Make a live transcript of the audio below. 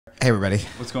Hey, everybody.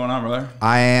 What's going on,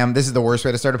 brother? This is the worst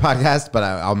way to start a podcast, but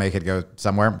I'll make it go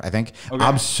somewhere, I think. Okay.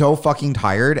 I'm so fucking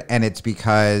tired, and it's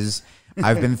because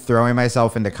I've been throwing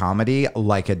myself into comedy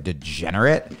like a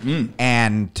degenerate,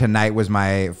 and tonight was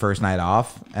my first night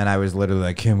off, and I was literally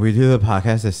like, can we do the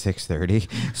podcast at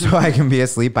 6:30 so I can be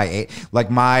asleep by 8?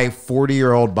 Like, my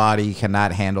 40-year-old body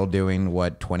cannot handle doing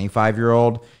what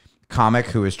 25-year-old comic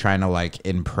who is trying to, like,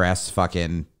 impress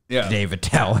fucking... Yeah. Dave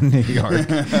Attell in New York.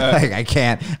 Like I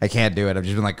can't do it. I've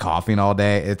just been like coughing all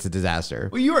day. It's a disaster.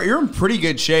 Well, you're in pretty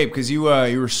good shape because you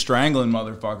were strangling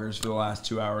motherfuckers for the last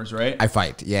 2 hours, right? I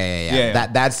fight. Yeah.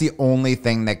 That's the only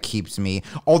thing that keeps me.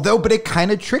 But it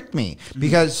kind of tricked me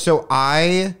because so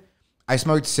I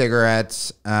smoked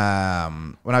cigarettes when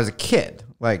I was a kid,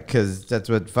 like because that's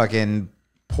what fucking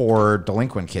poor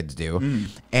delinquent kids do,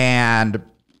 and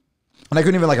I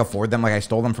couldn't even like afford them. Like I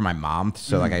stole them from my mom.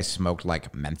 So like I smoked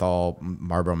like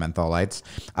Marlboro menthol lights.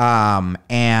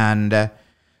 And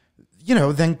you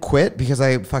know, then quit because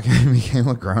I fucking became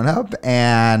a grown up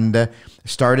and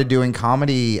started doing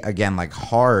comedy again, like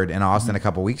hard in Austin a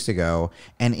couple weeks ago.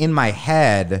 And in my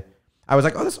head, I was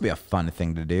like, oh, this will be a fun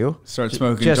thing to do. Start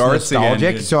smoking just darts nostalgic.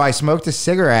 again, dude. So I smoked a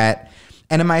cigarette.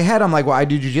 And in my head, I'm like, well, I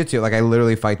do jujitsu. Like, I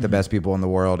literally fight the best people in the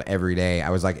world every day. I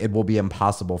was like, it will be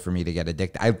impossible for me to get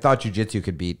addicted. I thought jujitsu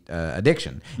could beat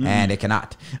addiction, and it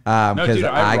cannot. No, dude,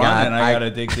 I got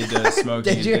addicted to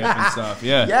smoking and different stuff.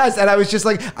 Yeah. Yes, and I was just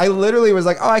like, I literally was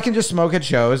like, oh, I can just smoke at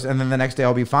shows, and then the next day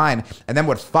I'll be fine. And then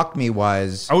what fucked me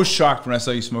was... I was shocked when I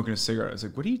saw you smoking a cigarette. I was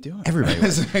like, what are you doing? Everybody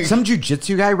was. Some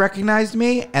jujitsu guy recognized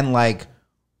me, and like...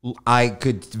 I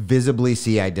could visibly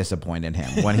see I disappointed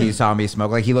him when he saw me smoke.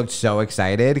 Like he looked so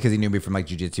excited because he knew me from like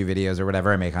jujitsu videos or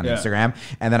whatever I make on Instagram.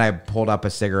 And then I pulled up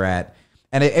a cigarette,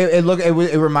 and it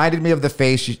reminded me of the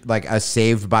face like a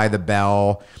Saved by the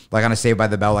Bell, like on a Saved by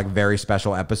the Bell like very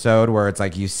special episode where it's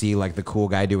like you see like the cool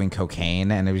guy doing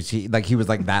cocaine, and he was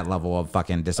like that level of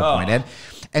fucking disappointed.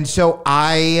 And so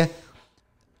I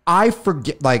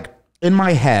forget, like in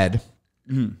my head,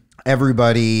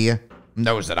 everybody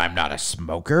knows that I'm not a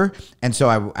smoker. And so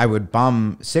I would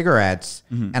bum cigarettes,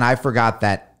 and I forgot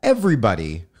that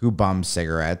everybody who bums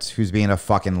cigarettes, who's being a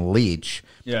fucking leech,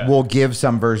 will give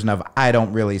some version of, I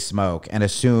don't really smoke, and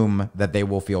assume that they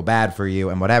will feel bad for you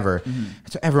and whatever.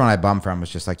 So everyone I bum from was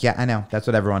just like, yeah, I know. That's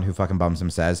what everyone who fucking bums them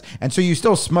says. And so you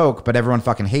still smoke, but everyone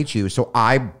fucking hates you. So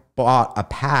I bought a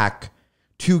pack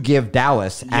to give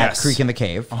Dallas at Creek in the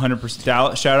Cave. 100%.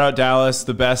 Dallas, shout out Dallas,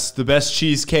 the best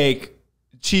cheese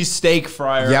steak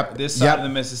fryer this side of the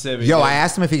Mississippi. Yo, I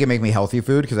asked him if he could make me healthy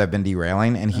food because I've been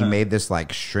derailing, and he made this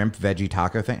like shrimp veggie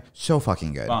taco thing. So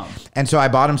fucking good. Bomb. And so I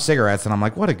bought him cigarettes, and I'm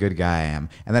like, what a good guy I am.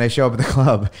 And then I show up at the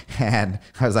club, and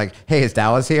I was like, hey, is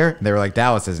Dallas here? And they were like,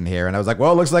 Dallas isn't here. And I was like,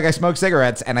 well, it looks like I smoked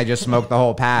cigarettes, and I just smoked the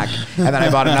whole pack. And then I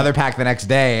bought another pack the next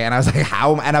day, and I was like,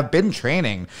 how? And I've been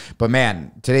training. But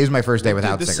man, today's my first day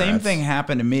without cigarettes. The same thing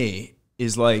happened to me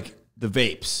is like the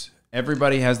vapes.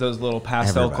 Everybody has those little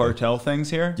pastel cartel things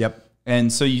here. Yep. And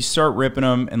so you start ripping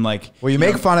them and like... Well, you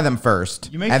make fun of them first,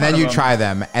 and then you try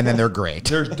them, and then they're great.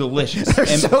 They're delicious. They're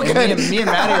so good. Me and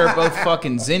Maddie are both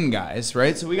fucking Zyn guys,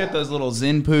 right? So we got those little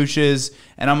Zyn pooches,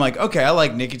 and I'm like, okay, I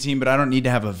like nicotine, but I don't need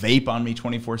to have a vape on me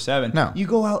 24/7. No. You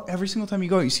go out, every single time you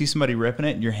go out, you see somebody ripping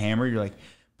it, and you're hammered, you're like...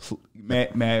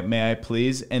 May I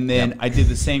please? And then I did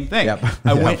the same thing.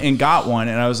 I went and got one,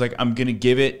 and I was like, I'm gonna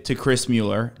give it to Chris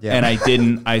Mueller, and I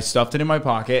didn't. I stuffed it in my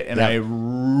pocket, and I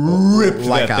ripped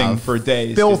like that thing for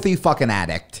days. Filthy fucking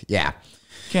addict. Yeah,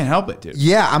 can't help it, dude.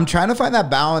 Yeah, I'm trying to find that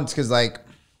balance because like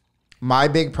my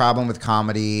big problem with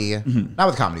comedy, not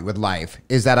with comedy, with life,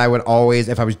 is that I would always,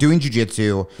 if I was doing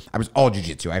jujitsu, I was all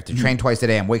jujitsu. I have to train twice a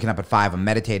day. I'm waking up at 5. I'm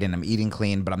meditating. I'm eating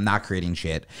clean, but I'm not creating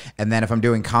shit. And then if I'm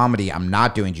doing comedy, I'm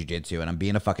not doing jujitsu, and I'm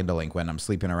being a fucking delinquent. I'm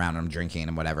sleeping around, and I'm drinking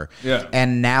and whatever. Yeah.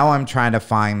 And now I'm trying to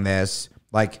find this,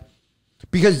 like,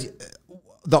 because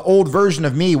the old version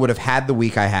of me would have had the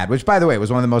week I had, which by the way was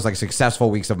one of the most like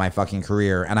successful weeks of my fucking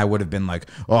career, and I would have been like,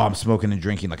 oh, I'm smoking and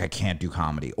drinking, like I can't do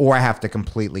comedy, or I have to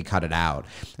completely cut it out.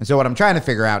 And so what I'm trying to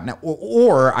figure out now,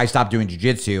 or I stop doing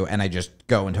jiu-jitsu and I just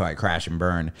go until I crash and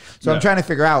burn. So I'm trying to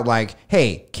figure out like,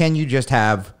 hey, can you just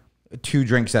have 2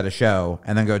 drinks at a show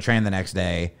and then go train the next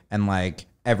day and like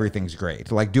everything's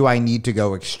great? Like, do I need to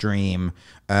go extreme,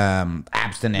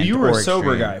 abstinent? You were or a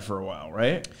sober extreme? guy for a while,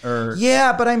 right? Or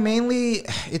yeah, but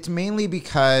it's mainly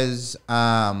because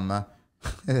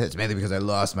It's mainly because I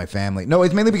lost my family. No,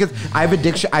 it's mainly because I have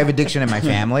addiction. I have addiction in my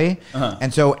family.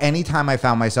 And so anytime I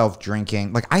found myself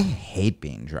drinking, like I hate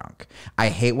being drunk. I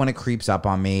hate when it creeps up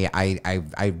on me.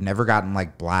 I've never gotten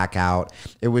like blackout.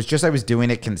 It was just I was doing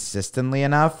it consistently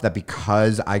enough that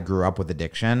because I grew up with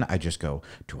addiction, I just go,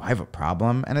 do I have a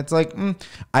problem? And it's like,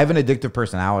 I have an addictive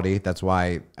personality. That's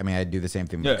why, I mean, I do the same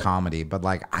thing with comedy, but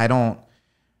like I don't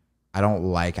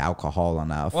like alcohol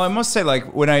enough. Well, I must say,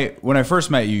 like when I first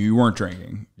met you, you weren't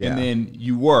drinking, and then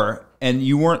you were, and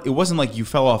you weren't. It wasn't like you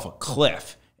fell off a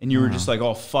cliff and you were just like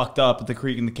all fucked up at the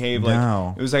creek in the cave.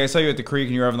 Like it was like I saw you at the creek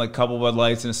and you were having like a couple Bud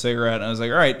Lights and a cigarette, and I was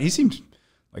like, all right, he seems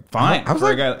like fine. I was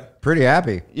like pretty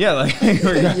happy. Yeah, like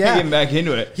we're getting back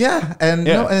into it. Yeah, and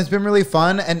no, and it's been really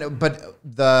fun. But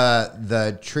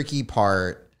the tricky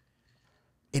part,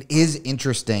 it is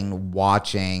interesting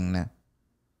watching,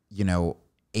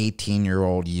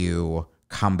 18-year-old you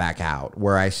come back out,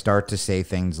 where I start to say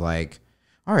things like,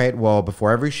 all right, well,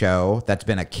 before every show, that's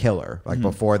been a killer. Like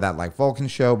before that, like Vulcan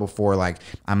show, before like,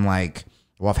 I'm like,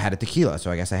 well, I've had a tequila,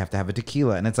 so I guess I have to have a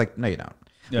tequila. And it's like, no, you don't.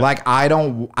 Yeah. Like, I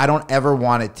don't ever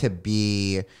want it to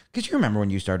be, because you remember when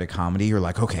you started comedy, you're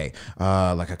like, okay,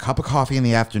 like a cup of coffee in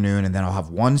the afternoon, and then I'll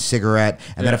have one cigarette,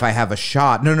 and then if I have a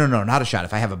shot, no, not a shot.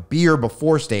 If I have a beer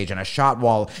before stage and a shot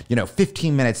while,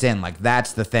 15 minutes in, like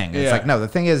that's the thing. It's like, no, the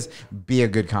thing is be a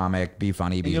good comic, be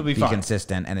funny, be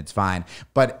consistent, and it's fine.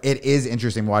 But it is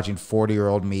interesting watching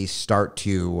 40-year-old me start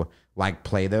to like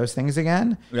play those things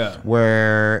again. Yeah.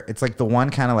 Where it's like the one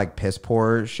kind of like piss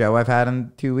poor show I've had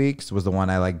in 2 weeks was the one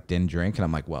I like didn't drink. And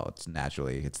I'm like, well, it's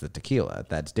the tequila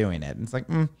that's doing it. And it's like,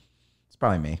 it's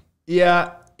probably me.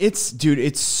 Yeah. Dude,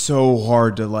 it's so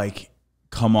hard to like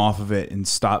come off of it and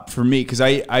stop for me. Cause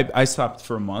I stopped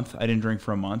for a month. I didn't drink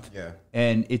for a month. Yeah.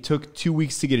 And it took 2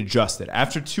 weeks to get adjusted.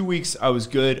 After 2 weeks, I was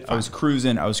good. I was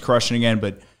cruising. I was crushing again.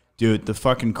 But dude, the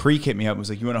fucking creek hit me up and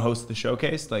was like, you want to host the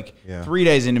showcase? Like 3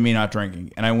 days into me not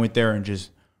drinking. And I went there and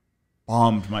just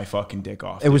bombed my fucking dick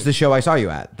off. It was the show I saw you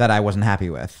at that I wasn't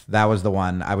happy with. That was the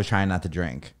one I was trying not to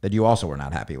drink that you also were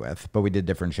not happy with, but we did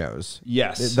different shows.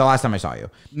 Yes. The last time I saw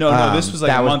you. No, this was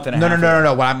like a month and a half.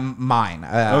 No. Well, mine.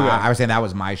 Okay. I was saying that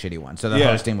was my shitty one. So the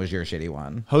hosting was your shitty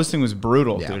one. Hosting was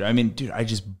brutal, dude. I mean, dude, I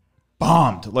just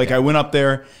bombed. Like I went up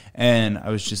there and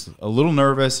I was just a little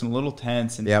nervous and a little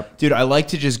tense. And dude, I like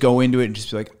to just go into it and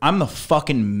just be like, I'm the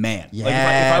fucking man. Yeah, like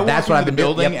if I walk into the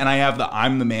building and I have the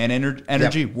I'm the man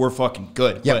energy, we're fucking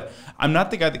good. But I'm not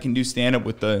the guy that can do stand up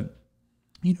with the,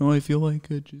 I feel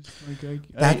like it just like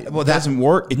that doesn't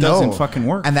work. It doesn't fucking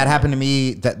work. And that happened to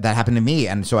me. That happened to me.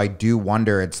 And so I do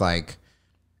wonder. It's like,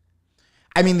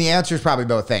 I mean, the answer is probably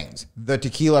both things. The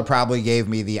tequila probably gave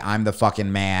me the I'm the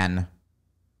fucking man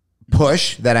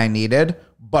push that I needed,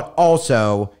 but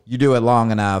also you do it long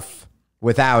enough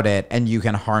without it and you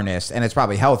can harness, and it's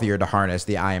probably healthier to harness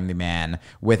the I am the man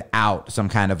without some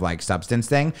kind of like substance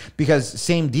thing, because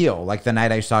same deal, like the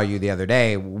night I saw you the other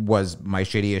day was my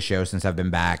shittiest show since I've been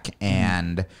back,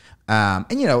 and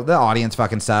the audience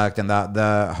fucking sucked, and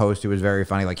the host, who was very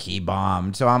funny, like he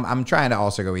bombed. So I'm trying to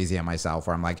also go easy on myself,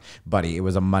 where I'm like, buddy, it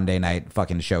was a Monday night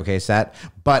fucking showcase set,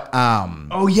 but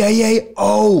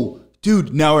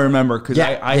dude, now I remember, because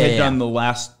I had done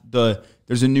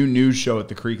there's a new news show at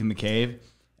the Creek in the Cave,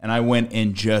 and I went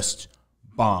and just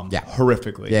bombed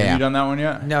horrifically. Have you done that one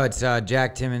yet? No, it's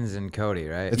Jack Timmons and Cody,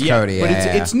 right? It's Cody, but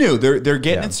it's new. They're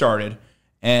getting it started,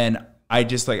 and I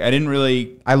just I didn't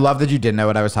really. I love that you didn't know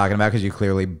what I was talking about, because you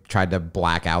clearly tried to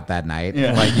black out that night.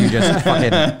 Yeah. Like you just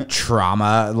fucking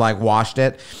trauma washed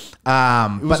it.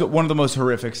 It was one of the most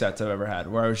horrific sets I've ever had,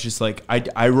 where I was just like,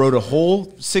 I wrote a whole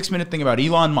 6-minute thing about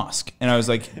Elon Musk, and I was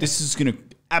like, this is gonna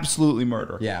absolutely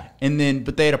murder. Yeah. And then,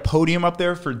 but they had a podium up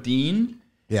there for Dean.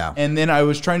 Yeah. And then I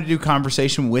was trying to do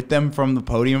conversation with them from the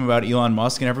podium about Elon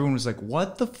Musk, and everyone was like,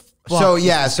 what the fuck?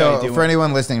 So for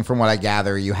anyone listening, from what I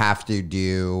gather, you have to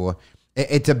do.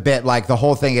 It's a bit like the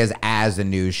whole thing is as a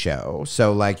news show.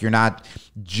 So like you're not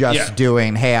just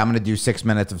doing, hey, I'm going to do 6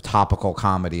 minutes of topical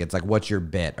comedy. It's like, what's your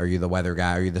bit? Are you the weather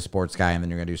guy? Are you the sports guy? And then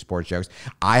you're going to do sports jokes.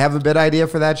 I have a bit idea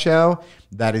for that show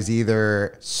that is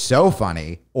either so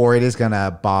funny or it is going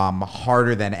to bomb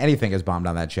harder than anything has bombed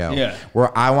on that show. Yeah.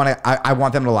 Where I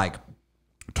want them to like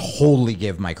totally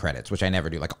give my credits, which I never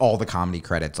do, like all the comedy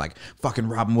credits, like fucking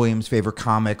Robin Williams' favorite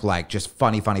comic, like just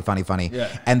funny.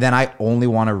 Yeah. And then I only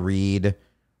want to read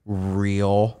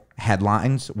real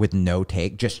headlines with no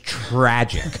take, just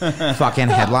tragic fucking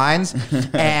headlines.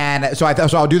 And so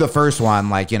I'll do the first one,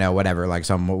 like, whatever, like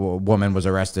some woman was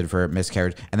arrested for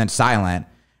miscarriage, and then silent.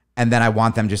 And then I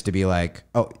want them just to be like,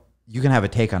 oh, you can have a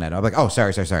take on it. I'm like, oh,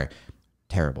 sorry.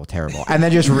 terrible, terrible. And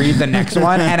then just read the next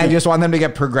one. And I just want them to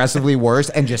get progressively worse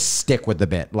and just stick with the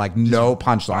bit. Like no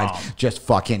punchlines, just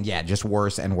fucking, just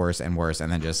worse and worse and worse.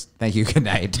 And then just thank you, good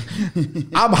night.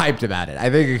 I'm hyped about it. I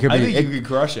think it could be. I think you could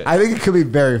crush it. I think it could be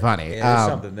very funny. Yeah, there's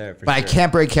something there for but sure. I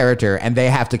can't break character and they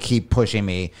have to keep pushing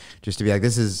me just to be like,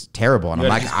 this is terrible. And I'm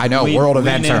like, I know world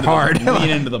events are hard. Lean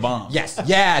into the bomb. Yes.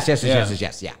 Yeah,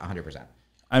 100%.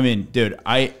 I mean, dude,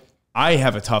 I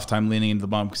have a tough time leaning into the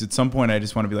bomb because at some point I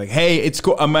just want to be like, hey, it's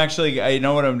cool. I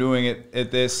know what I'm doing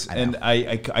at this, and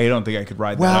I don't think I could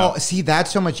ride that out. Well, see,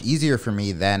 that's so much easier for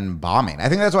me than bombing. I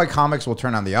think that's why comics will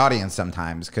turn on the audience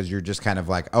sometimes because you're just kind of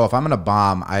like, oh, if I'm going to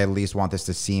bomb, I at least want this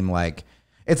to seem like,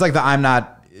 it's like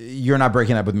you're not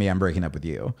breaking up with me, I'm breaking up with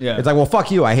you. Yeah. It's like, well,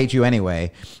 fuck you, I hate you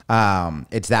anyway.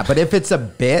 It's that. But if it's a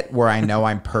bit where I know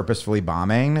I'm purposefully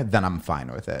bombing, then I'm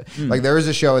fine with it. Like there was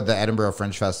a show at the Edinburgh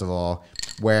Fringe Festival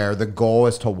where the goal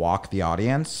is to walk the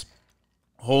audience.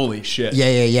 Holy shit.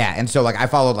 Yeah. And so like I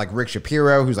followed like Rick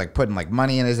Shapiro, who's like putting like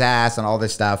money in his ass and all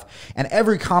this stuff. And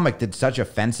every comic did such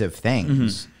offensive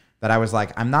things that I was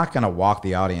like, I'm not going to walk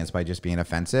the audience by just being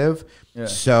offensive. Yeah.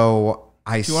 So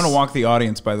if you want to walk the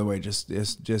audience, by the way,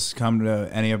 just come to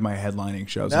any of my headlining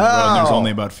shows. There's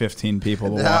only about 15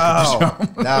 people to walk the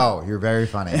show. No, you're very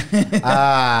funny.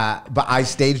 But I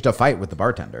staged a fight with the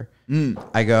bartender.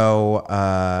 I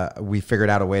go, we figured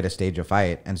out a way to stage a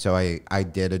fight. And so I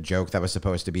did a joke that was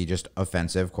supposed to be just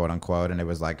offensive, quote unquote. And it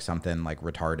was like something like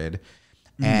retarded.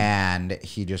 And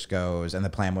he just goes, and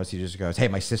the plan was he just goes, hey,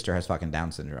 my sister has fucking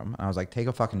Down syndrome. And I was like, take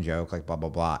a fucking joke, like blah, blah,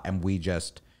 blah. And we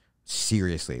just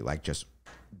seriously like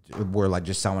we're like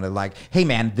just someone like, hey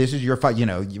man, this is your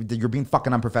you're being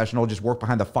fucking unprofessional. Just work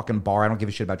behind the fucking bar. I don't give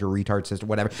a shit about your retard sister,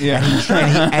 whatever. Yeah.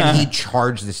 And he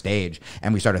charged the stage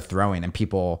and we started throwing and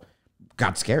people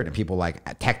got scared and people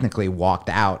like technically walked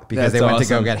out because they went to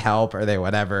go get help or they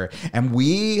whatever. And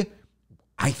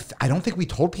I don't think we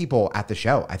told people at the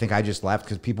show. I think I just left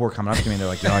because people were coming up to me and they're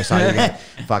like, I saw you get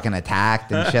fucking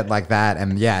attacked and shit like that.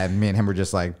 And yeah, me and him were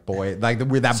just like, boy, like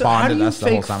we're that bonded us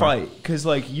the whole summer. Fight? Because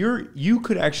like you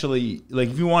could actually like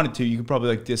if you wanted to, you could probably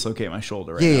like dislocate my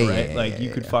shoulder right now, right? Like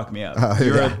you could fuck me up.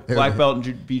 You're a black belt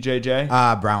in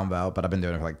BJJ? Brown belt, but I've been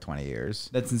doing it for like 20 years.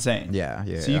 That's insane. Yeah.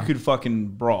 So you could fucking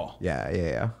brawl.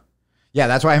 Yeah. Yeah,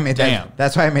 that's why I made that.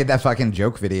 That's why I made that fucking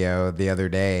joke video the other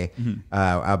day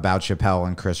about Chappelle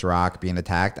and Chris Rock being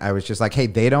attacked. I was just like, hey,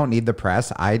 they don't need the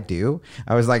press. I do.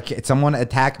 I was like, if someone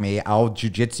attack me, I'll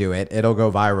jujitsu it. It'll go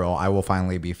viral. I will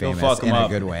finally be famous in a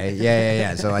good way.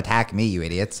 Yeah. So attack me, you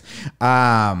idiots.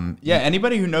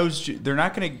 Anybody who knows, they're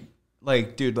not gonna.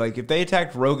 Like, dude, like if they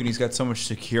attacked Rogan, he's got so much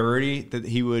security that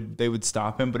they would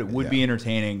stop him. But it would be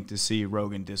entertaining to see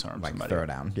Rogan disarm somebody, throw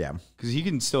down, because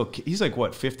he's like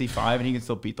what 55 and he can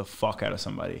still beat the fuck out of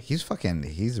somebody. He's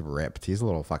ripped. He's a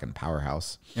little fucking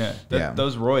powerhouse. Yeah,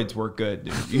 those roids work good,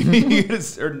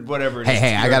 dude. Or whatever.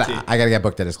 Hey, I gotta get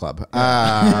booked at his club.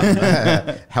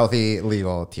 Healthy,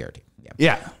 legal TRT.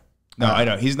 Yeah. No, I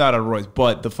know. He's not on roids,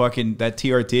 but the fucking, that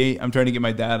TRT, I'm trying to get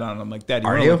my dad on. I'm like, Dad, you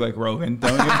want to look like Rogan,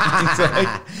 don't you?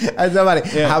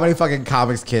 How many fucking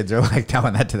comics kids are like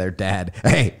telling that to their dad?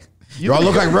 Hey, you want to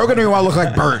look like Rogan or you want to look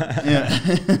like Bert? Yeah.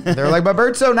 They're like, but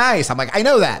Bert's so nice. I'm like, I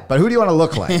know that, but who do you want to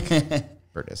look like?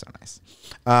 Bert is so nice.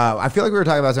 I feel like we were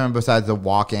talking about something besides the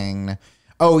walking.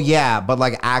 Oh, yeah, but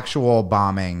like actual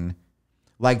bombing,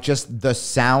 like just the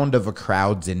sound of a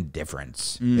crowd's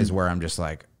indifference is where I'm just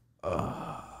like,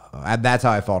 ugh. And that's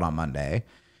how I felt on Monday,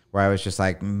 where I was just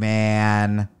like,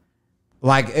 man,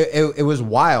 like it was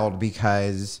wild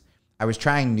because I was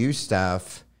trying new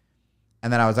stuff.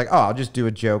 And then I was like, oh, I'll just do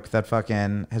a joke that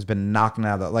fucking has been knocking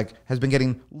out has been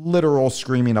getting literal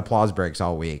screaming applause breaks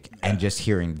all week. And just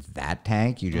hearing that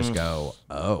tank, you just go,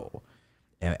 oh,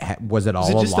 was it all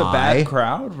a lie? Just a bad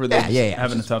crowd? Were they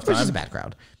having a tough time? It was just a bad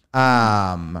crowd.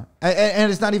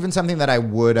 And it's not even something that I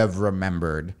would have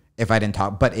remembered if I didn't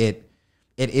talk, but it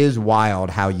is wild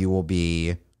how you will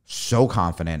be so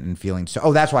confident and feeling so.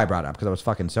 Oh, that's why I brought it up, because I was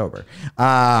fucking sober.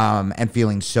 And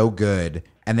feeling so good.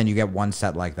 And then you get one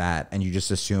set like that and you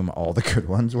just assume all the good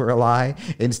ones were a lie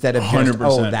instead of just,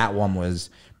 100%. That one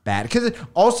was bad. Because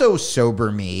also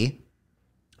sober me,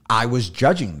 I was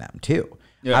judging them too.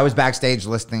 Yeah. I was backstage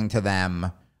listening to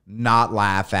them not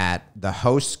laugh at the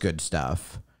host's good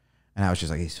stuff. And I was just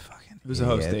like, he's fucking. Who's the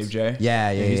host, Dave J?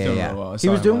 Yeah. He's doing really well. He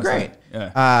was doing great.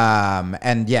 Yeah.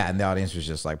 And the audience was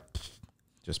just like,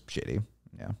 just shitty.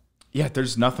 Yeah. Yeah,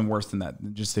 there's nothing worse than that.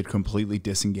 Just they completely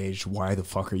disengaged. Why the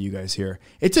fuck are you guys here?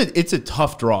 It's a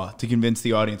tough draw to convince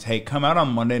the audience, hey, come out on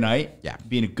Monday night,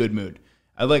 be in a good mood.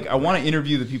 I want to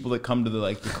interview the people that come to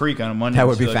the creek on a Monday. That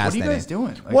would be like, fascinating. What are you guys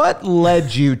doing? Like, what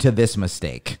led you to this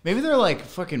mistake? Maybe they're like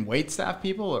fucking waitstaff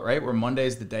people, right? Where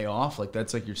Monday's the day off. Like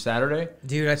that's like your Saturday.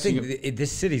 Dude, I think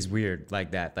this city's weird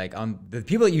like that. Like on the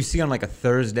people that you see on like a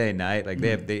Thursday night, like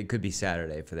it could be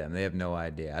Saturday for them. They have no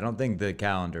idea. I don't think the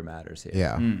calendar matters here.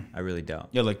 Yeah. I really don't.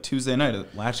 Yeah, like Tuesday night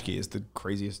at Latchkey is the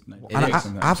craziest night.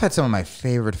 I've had some of my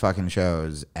favorite fucking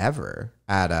shows ever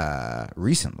at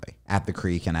recently at the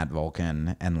Creek and at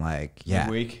Vulcan and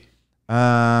Week.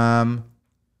 No,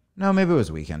 maybe it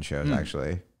was weekend shows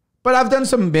actually. But I've done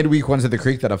some midweek ones at the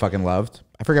Creek that I fucking loved.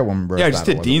 I forget when we I just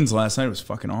did Dean's last night. It was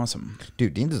fucking awesome.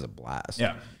 Dude, Dean's is a blast.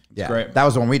 Yeah. Yeah, great. That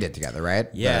was the one we did together, right?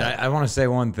 Yeah, I want to say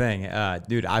one thing,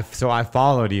 dude. I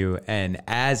followed you, and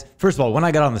first of all, when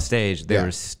I got on the stage, they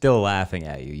were still laughing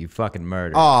at you. You fucking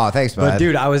murdered. Oh, thanks, bud. But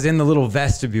dude, I was in the little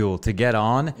vestibule to get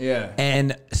on,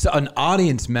 and so an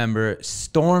audience member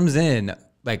storms in,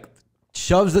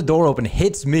 shoves the door open,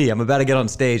 hits me. I'm about to get on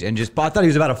stage, and I thought he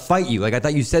was about to fight you. Like I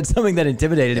thought you said something that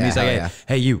intimidated him. He's like,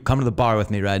 hey, you come to the bar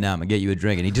with me right now. I'm gonna get you a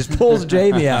drink, and he just pulls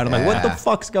Jamie out. I'm like, what the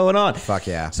fuck's going on? Fuck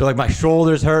yeah. So my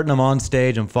shoulder's hurting. I'm on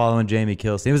stage. I'm following Jamie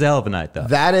Kilstein. It was a hell of a night, though.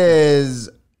 That is.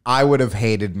 I would have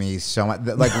hated me so much.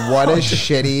 Like, what a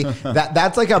shitty.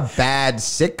 That's like a bad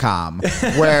sitcom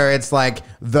where it's like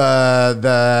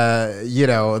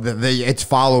it's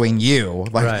following you.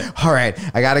 Like, all right,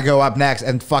 I got to go up next,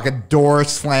 and fucking door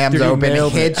slams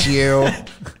open, hits you.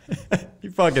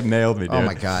 You fucking nailed me, dude. Oh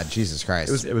my god, Jesus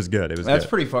Christ! It was good. That's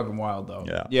pretty fucking wild, though.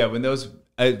 Yeah. When those.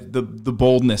 The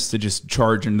boldness to just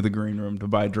charge into the green room to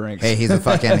buy drinks. Hey, he's a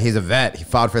vet. He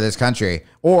fought for this country.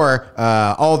 Or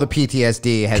all the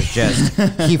PTSD has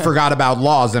he forgot about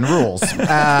laws and rules. So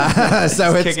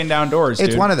it's kicking down doors.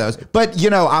 It's one of those. But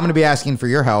I'm going to be asking for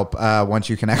your help once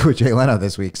you connect with Jay Leno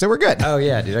this week. So we're good. Oh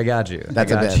yeah, dude, I got you.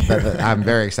 That's a bit. I'm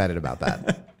very excited about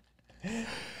that.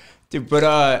 Dude, but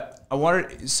I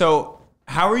wanted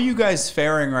how are you guys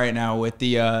faring right now with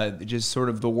the just sort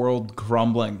of the world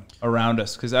crumbling around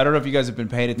us? Because I don't know if you guys have been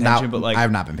paying attention, but I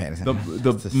have not been paying attention.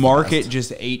 The market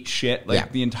just ate shit.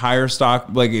 The entire stock,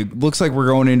 it looks like we're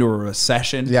going into a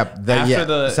recession. Yep.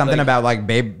 Something about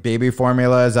baby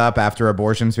formula is up after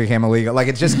abortions became illegal.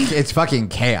 It's fucking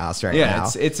chaos right now.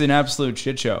 Yeah, it's an absolute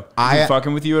shit show. Is it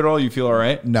fucking with you at all? You feel all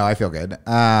right? No, I feel good.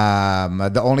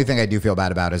 The only thing I do feel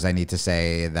bad about is I need to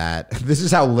say that this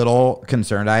is how little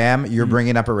concerned I am. You're bringing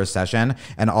up a recession,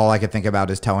 and all I could think about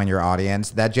is telling your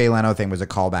audience that Jay Leno thing was a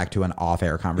callback to an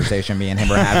off-air conversation me and him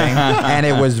were having, and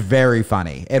it was very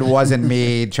funny. It wasn't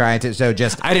me trying to.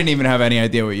 I didn't even have any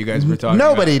idea what you guys were talking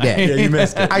Nobody about. did. You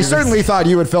missed it. I certainly thought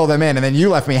you would fill them in, and then you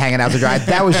left me hanging out to dry.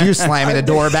 That was you slamming the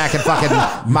door back in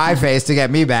fucking my face to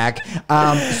get me back.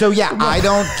 I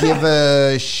don't give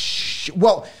a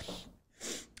well,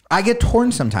 I get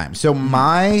torn sometimes. So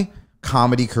my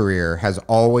comedy career has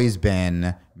always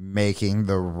been making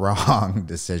the wrong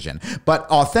decision, but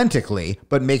authentically,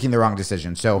 but making the wrong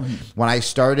decision. So when I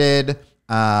started, it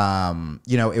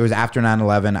was after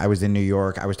 9/11. I was in New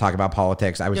York. I was talking about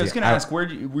politics. I was going to ask, were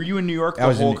you in New York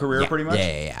the whole career pretty much?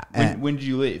 Yeah. When did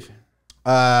you leave?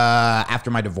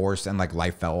 After my divorce and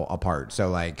life fell apart.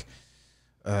 So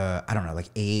I don't know,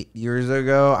 8 years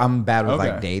ago. I'm bad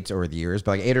with dates or with years,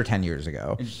 but 8 or 10 years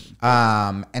ago.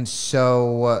 And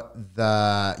so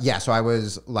so I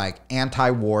was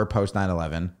anti-war post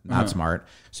 9/11, not smart.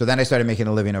 So then I started making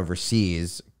a living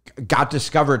overseas, got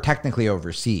discovered technically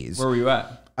overseas. Where were you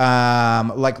at?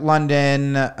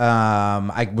 London.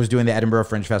 I was doing the Edinburgh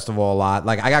Fringe Festival a lot.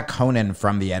 I got Conan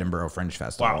from the Edinburgh Fringe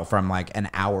Festival from an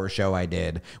hour show I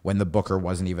did when the booker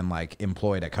wasn't even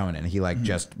employed at Conan. He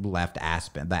just left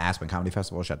Aspen. The Aspen Comedy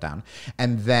Festival shut down.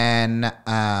 And then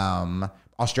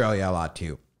Australia a lot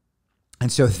too.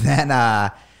 And so then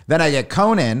I get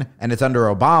Conan, and it's under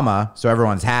Obama, so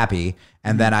everyone's happy.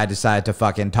 And then I decided to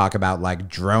fucking talk about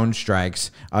drone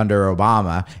strikes under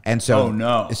Obama. And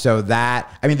so, so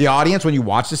that, the audience, when you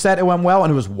watch the set, it went well,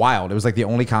 and it was wild. It was the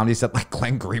only comedy set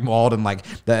Glenn Greenwald and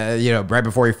right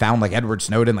before he found Edward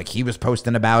Snowden, he was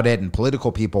posting about it, and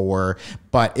political people were,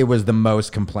 but it was the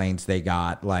most complaints they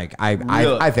got.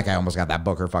 I think I almost got that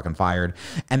booker fucking fired.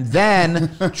 And then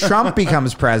Trump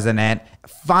becomes president.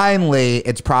 Finally,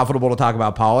 it's profitable to talk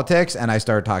about politics, and I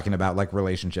started talking about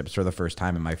relationships for the first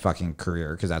time in my fucking career,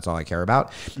 because that's all I care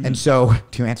about. And so,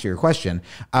 to answer your question,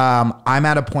 I'm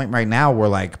at a point right now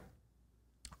where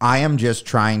I am just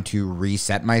trying to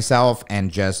reset myself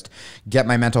and just get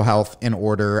my mental health in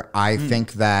order. I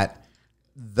think that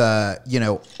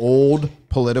the old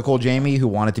political Jamie who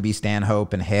wanted to be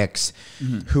Stanhope and Hicks,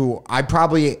 who I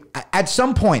probably at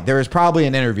some point there is probably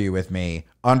an interview with me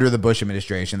under the Bush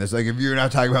administration. That's like, if you're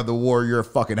not talking about the war, you're a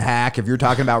fucking hack. If you're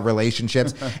talking about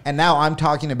relationships. And now I'm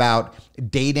talking about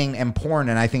dating and porn,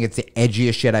 and I think it's the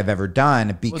edgiest shit I've ever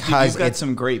done because you've got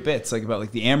some great bits, like about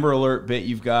like the Amber Alert bit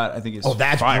you've got. I think it's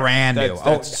that's brand new.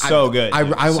 That's so good.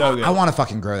 I want to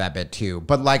fucking grow that bit too.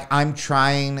 But like I'm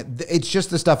trying. It's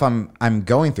just the stuff I'm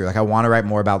going through. Like I want to write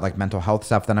more about like mental health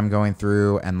stuff that I'm going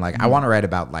through, and like I want to write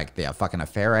about like the fucking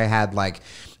affair I had. Like,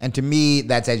 and to me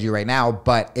that's edgy right now.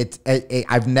 But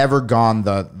I've never gone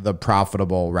the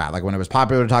profitable route. Like when it was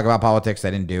popular to talk about politics,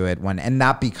 I didn't do it. And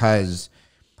not because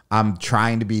I'm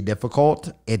trying to be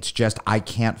difficult. It's just I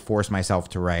can't force myself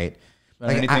to write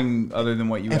like anything other than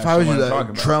what you. If I was want to talk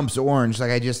about. Trump's orange,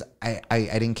 like I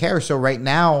didn't care. So right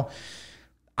now,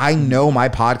 I know my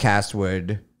podcast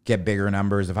would get bigger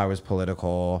numbers if I was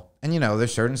political. And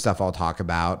there's certain stuff I'll talk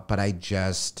about, but I'm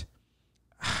just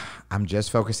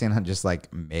focusing on just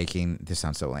like making, this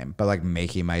sounds so lame, but like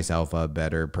making myself a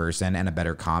better person and a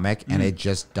better comic. And it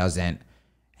just doesn't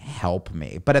help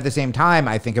me. But at the same time,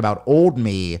 I think about old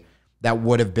me that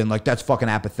would have been like, that's fucking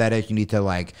apathetic. You need to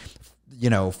like,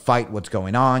 fight what's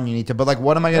going on. You need to, but like,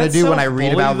 what am I going to do when I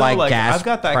read about like gas? I've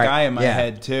got that guy in my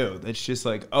head too. That's just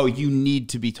like, oh, you need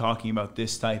to be talking about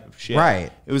this type of shit.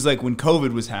 Right. It was like when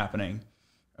COVID was happening,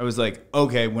 I was like,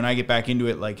 okay, when I get back into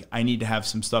it, like I need to have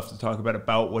some stuff to talk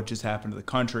about what just happened to the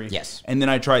country. Yes. And then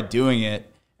I tried doing it.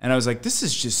 And I was like, this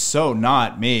is just so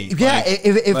not me. Yeah, like,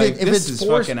 if this it's is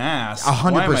fucking ass.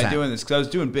 100%. Why am I doing this? Because I was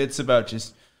doing bits about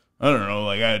just, I don't know,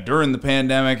 like during the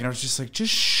pandemic, and I was just like,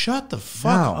 just shut the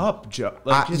fuck up, Joe.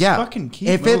 Like, just fucking keep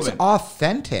moving. If it's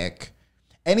authentic,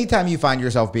 anytime you find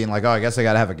yourself being like, oh, I guess I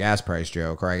got to have a gas price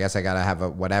joke, or I guess I got to have a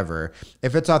whatever.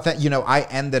 If it's authentic, I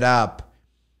ended up,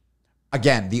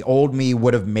 again, the old me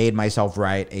would have made myself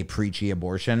write a preachy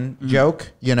abortion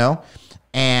joke,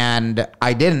 and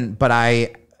I didn't, but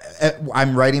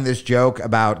I'm writing this joke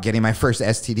about getting my first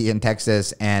STD in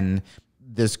Texas, and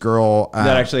this girl. Did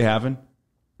that actually happen?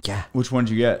 Yeah. Which one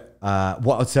did you get?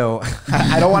 Well, so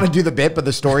I don't want to do the bit, but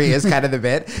the story is kind of the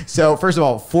bit. So first of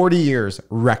all, 40 years,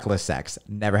 reckless sex,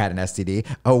 never had an STD,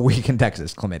 a week in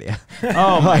Texas, chlamydia.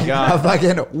 Oh my God. A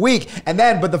fucking week. And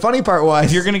then, but the funny part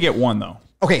was. You're going to get one though.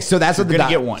 Okay, so that's what you're going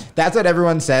to get one. That's what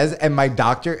everyone says. And my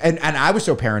doctor, and I was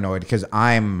so paranoid because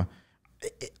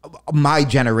my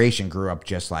generation grew up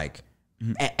just like,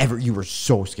 you were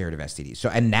so scared of STDs. So,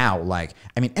 and now like,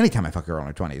 I mean, anytime I fuck a girl in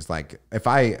her 20s, like if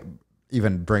I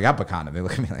even bring up a condom, they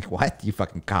look at me like, what, you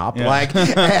fucking cop? Yeah. Like,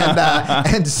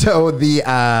 and so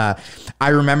I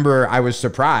remember I was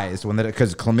surprised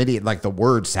because chlamydia, like the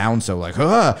word sounds so like,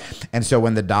 and so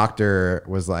when the doctor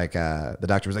was like,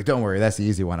 don't worry, that's the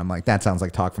easy one. I'm like, that sounds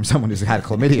like talk from someone who's had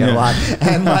chlamydia a lot.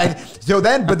 And like,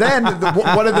 but then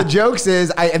one of the jokes is,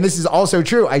 and this is also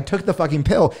true, I took the fucking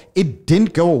pill. It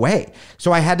didn't go away.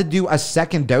 So I had to do a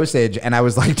second dosage, and I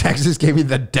was like, Texas gave me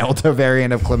the Delta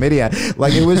variant of chlamydia.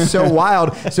 Like it was so wild.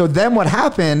 So then what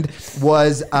happened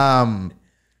was I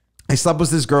slept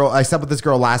with this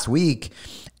girl last week,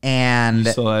 and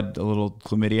you still had a little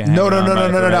chlamydia. No.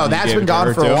 That's been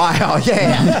gone for a while.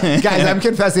 Yeah. Guys, I'm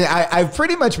confessing. I've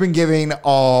pretty much been giving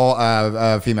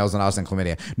all females in Austin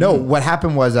chlamydia. No, what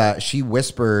happened was she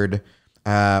whispered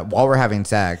while we're having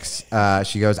sex.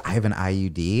 She goes, "I have an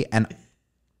IUD," and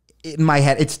in my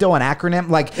head, it's still an acronym.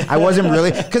 Like I wasn't really,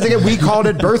 because again, we called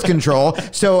it birth control.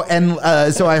 So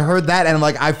I heard that, and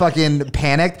like I fucking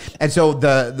panicked. And so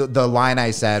the line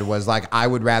I said was like, I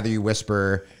would rather you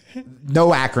whisper.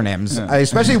 No acronyms,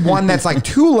 especially one that's like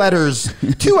 2 letters.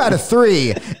 2 out of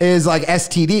 3 is like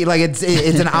STD. Like it's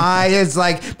an I. It's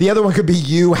like the other one could be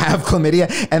you have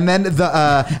chlamydia. And then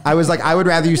I was like, I would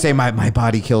rather you say my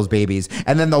body kills babies.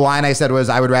 And then the line I said was,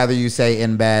 I would rather you say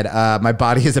in bed, my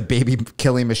body is a baby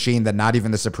killing machine that not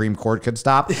even the Supreme Court could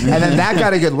stop. And then that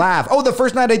got a good laugh. Oh, the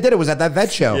first night I did it was at that vet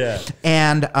show. Yeah.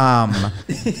 And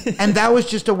that was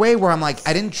just a way where I'm like,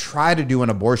 I didn't try to do an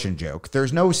abortion joke.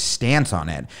 There's no stance on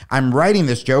it. I'm writing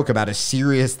this joke about a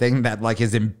serious thing that like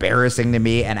is embarrassing to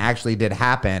me and actually did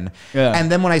happen. Yeah.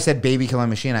 And then when I said baby killing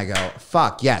machine, I go,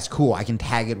 fuck, yes, cool. I can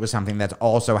tag it with something that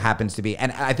also happens to be.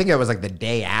 And I think it was like the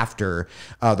day after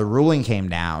the ruling came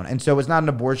down. And so it's not an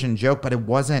abortion joke, but it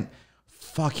wasn't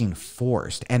fucking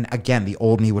forced. And again, the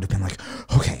old me would have been like,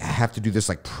 okay, I have to do this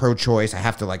like pro-choice. I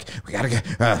have to like, we gotta get,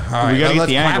 all right,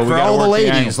 let's clap for all the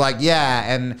ladies. Like,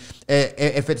 yeah. And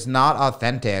if it's not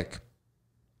authentic,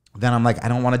 then I'm like, I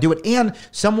don't want to do it. And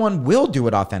someone will do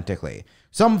it authentically.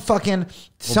 Burr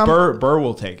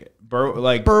will take it. Burr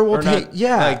will take,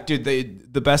 yeah. Like,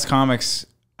 dude, the best comics,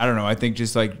 I don't know. I think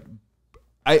just like,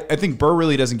 I think Burr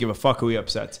really doesn't give a fuck who he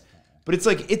upsets. But it's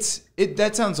like,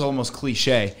 that sounds almost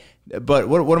cliche. But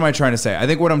what am I trying to say? I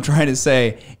think what I'm trying to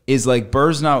say is like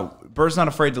Burr's not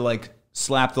afraid to like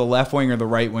slap the left wing or the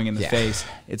right wing in the face.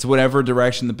 It's whatever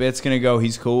direction the bit's gonna go.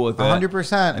 He's cool with it.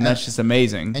 100%, and that's just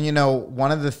amazing. And you know,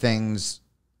 one of the things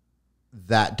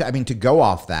that to go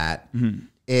off that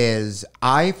is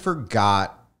I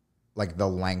forgot like the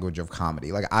language of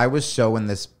comedy. Like I was so in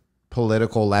this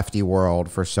political lefty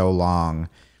world for so long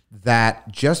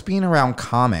that just being around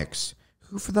comics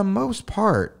who for the most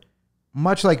part,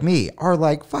 much like me, are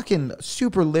like fucking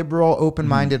super liberal,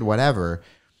 open-minded, whatever,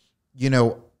 you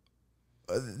know,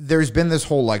 there's been this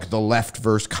whole like the left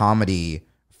versus comedy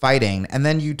fighting. And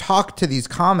then you talk to these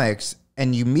comics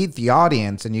and you meet the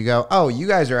audience and you go, oh, you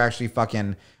guys are actually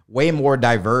fucking way more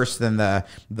diverse than the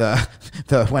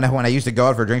when I used to go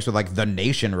out for drinks with like the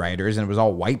Nation writers and it was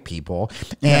all white people,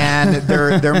 and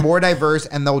they're more diverse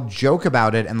and they'll joke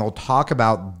about it and they'll talk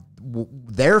about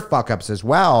their fuck ups as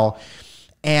well,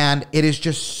 and it is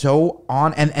just so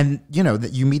on and you know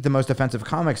that you meet the most offensive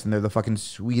comics and they're the fucking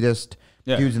sweetest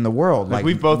dudes in the world. Like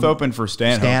we've both opened for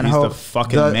Stanhope. He's the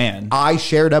fucking man. I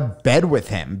shared a bed with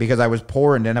him because I was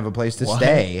poor and didn't have a place to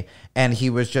stay. And he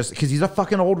was just, because he's a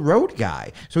fucking old road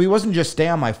guy. So he wasn't just stay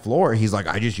on my floor. He's like,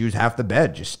 I just use half the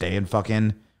bed. Just stay and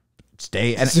fucking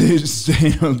stay. And,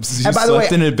 and by the way,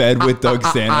 in a bed with Doug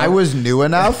Stanhope. I was new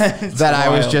enough that I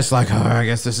was just like, oh, I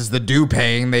guess this is the due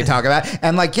paying they talk about.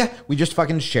 And like, yeah, we just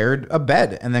fucking shared a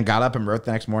bed and then got up and wrote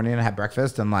the next morning and had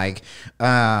breakfast and like,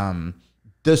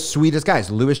 the sweetest guys.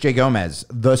 Louis J. Gomez,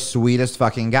 the sweetest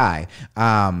fucking guy.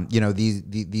 You know,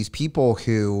 these people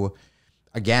who,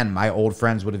 again, my old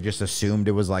friends would have just assumed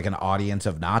it was like an audience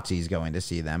of Nazis going to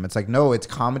see them. It's like, no, it's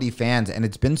comedy fans. And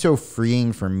it's been so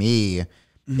freeing for me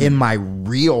in my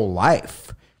real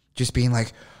life. Just being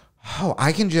like, oh,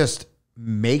 I can just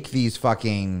make these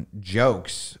fucking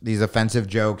jokes, these offensive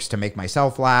jokes to make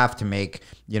myself laugh, to make,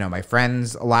 you know, my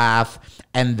friends laugh,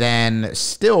 and then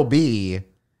still be...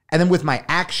 And then with my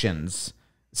actions,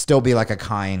 still be like a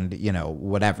kind, you know,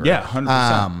 whatever. Yeah,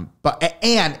 100%. But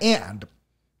and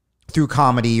through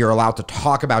comedy, you're allowed to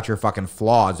talk about your fucking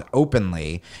flaws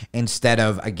openly instead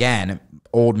of, again,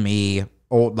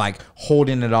 like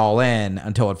holding it all in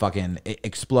until it fucking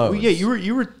explodes. Well, yeah,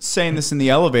 you were saying this in the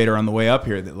elevator on the way up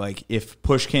here that like if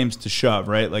push came to shove,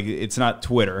 right? Like it's not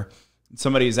Twitter.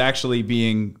 Somebody is actually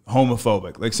being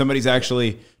homophobic. Like somebody's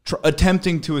actually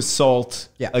attempting to assault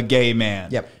a gay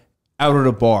man. Out at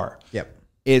a bar.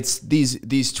 It's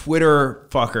these Twitter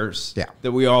fuckers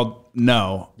that we all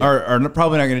know are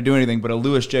probably not going to do anything, but a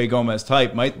Louis J. Gomez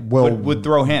type would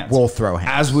throw hands. Will throw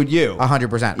hands. As would you.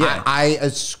 100%. Yeah. I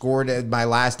escorted my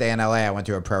last day in LA. I went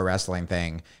to a pro wrestling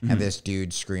thing, and this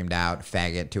dude screamed out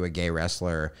 "faggot" to a gay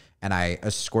wrestler. And I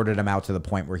escorted him out to the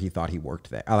point where he thought he worked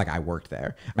there. Like I worked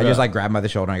there. I just like grabbed him by the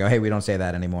shoulder and I go, hey, we don't say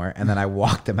that anymore. And then I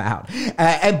walked him out.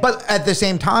 But at the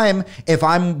same time, if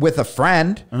I'm with a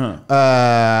friend,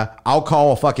 I'll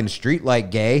call a fucking street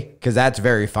light gay because that's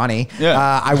very funny.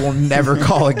 I will never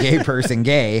call a gay person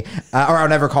gay, or I'll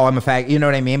never call him a fag. You know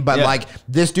what I mean? But like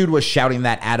this dude was shouting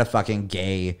that at a fucking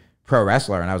gay pro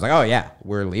wrestler, and I was like, oh yeah,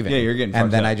 we're leaving. Yeah, you're getting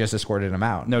and then up. I just escorted him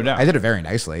out. No doubt. I did it very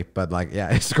nicely, but like, yeah,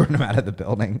 I escorted him out of the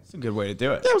building. It's a good way to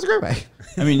do it. Yeah, it was a great way.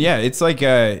 I mean, yeah, it's like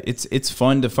it's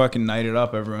fun to fucking night it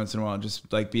up every once in a while,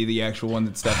 just like be the actual one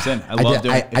that steps in. I love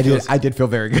doing it. I did feel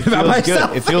very good about myself.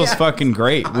 Good. It feels fucking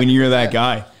great when you're that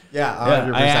guy. Yeah,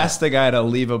 100%. I asked the guy to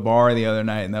leave a bar the other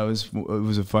night, and it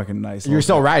was a fucking nice. You're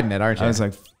still riding it, aren't you? I was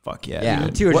like, fuck yeah.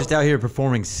 You two are just out here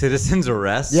performing citizen's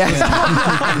arrest. Yeah.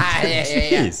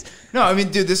 Jeez. No, I mean,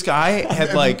 dude, this guy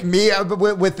had like me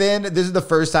within. This is the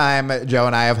first time Joe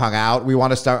and I have hung out. We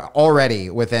want to start already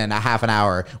within a half an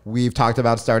hour. We've talked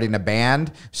about starting a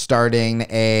band, starting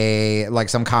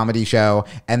some comedy show,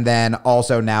 and then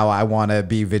also now I want to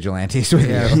be vigilantes with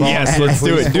you. Yes, let's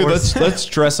do it, dude. Let's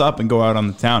dress up and go out on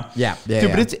the town. Yeah,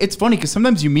 dude. But it's funny because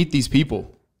sometimes you meet these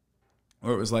people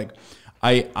where it was like,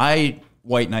 I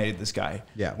white knighted this guy.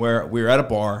 Yeah. Where we were at a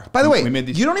bar. By the way, we made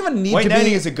these, you don't even need white to be. White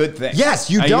knighting is a good thing.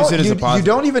 Yes, you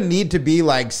don't even need to be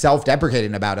like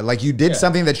self-deprecating about it. Like you did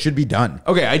something that should be done.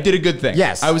 Okay, I did a good thing.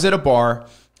 Yes. I was at a bar.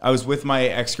 I was with my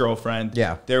ex-girlfriend.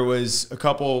 Yeah. There was a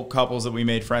couple couples that we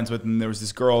made friends with, and there was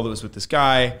this girl that was with this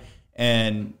guy.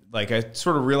 And like I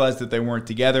sort of realized that they weren't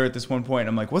together at this one point. And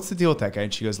I'm like, what's the deal with that guy?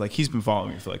 And she goes, like, he's been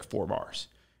following me for like 4 bars.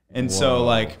 And so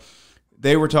like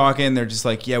they were talking, they're just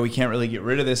like, yeah, we can't really get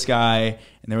rid of this guy.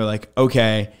 And they were like,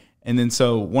 okay. And then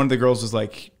so one of the girls was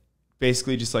like,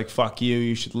 basically just like, fuck you,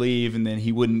 you should leave. And then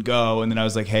he wouldn't go. And then I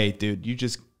was like, hey, dude,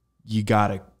 you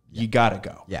gotta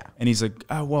go. Yeah. And he's like,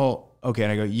 oh, well, okay.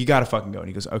 And I go, you gotta fucking go. And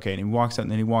he goes, okay. And he walks out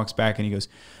and then he walks back and he goes,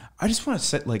 I just want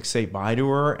to say bye to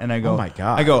her. And I go, oh my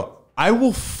God. I go, I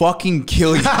will fucking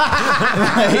kill you.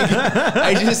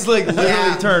 I just like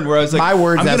literally turned where I was like, my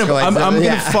words escalate. I'm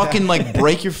gonna fucking like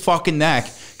break your fucking neck.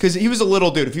 Because he was a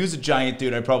little dude. If he was a giant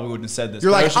dude, I probably wouldn't have said this.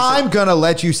 You're like, I'm gonna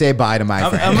let you say bye to my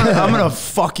friend. I'm gonna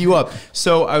fuck you up.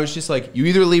 So I was just like, you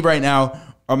either leave right now,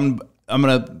 or I'm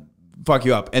gonna fuck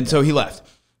you up. And so he left.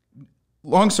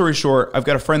 Long story short, I've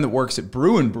got a friend that works at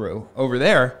Brew and Brew over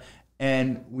there,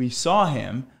 and we saw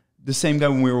him, the same guy,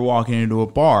 when we were walking into a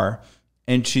bar,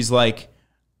 and she's like,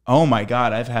 oh my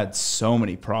God, I've had so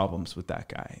many problems with that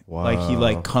guy. Whoa. Like he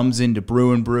like comes into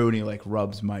Brew and Brew and he like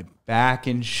rubs my back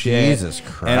and shit. Jesus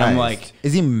Christ. And I'm like,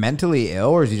 is he mentally ill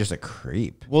or is he just a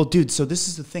creep? Well, dude, so this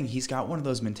is the thing. He's got one of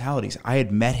those mentalities. I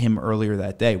had met him earlier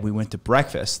that day. We went to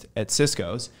breakfast at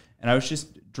Cisco's and I was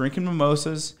just drinking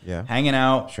mimosas, hanging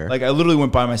out. Sure. Like I literally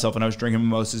went by myself and I was drinking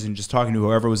mimosas and just talking to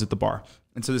whoever was at the bar.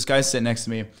 And so this guy's sitting next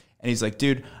to me and he's like,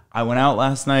 dude, I went out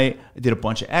last night. I did a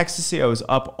bunch of ecstasy. I was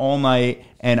up all night,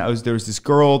 and there was this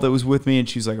girl that was with me, and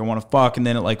she was like, "I want to fuck." And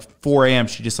then at like 4 a.m.,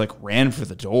 she just like ran for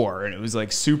the door, and it was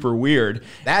like super weird.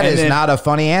 That is not a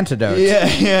funny antidote. Yeah.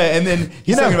 And then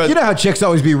you know how chicks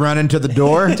always be running to the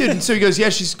door, dude. And so he goes, "Yeah,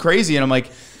 she's crazy," and I'm like,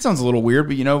 "It sounds a little weird,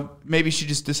 but maybe she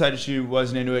just decided she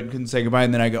wasn't into it and couldn't say goodbye."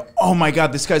 And then I go, "Oh my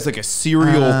God, this guy's like a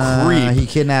serial creep. He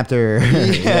kidnapped her."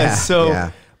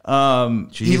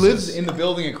 He lives in the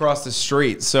building across the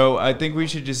street, so I think we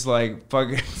should just like fuck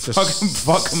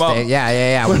him up.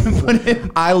 Yeah.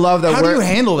 I love that. How do you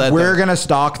handle that? We're gonna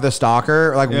stalk the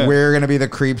stalker. Like we're gonna be the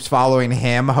creeps following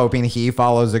him, hoping he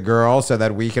follows the girl, so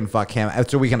that we can fuck him,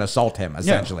 so we can assault him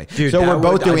essentially. Yeah. Dude, so we're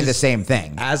both doing the same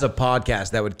thing. As a podcast,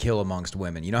 that would kill amongst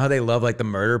women. You know how they love like the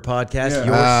murder podcast? Yeah.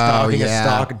 You're stalking a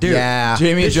stalker, dude. Yeah.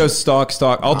 Jamie and Joe stalk.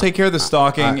 I'll take care of the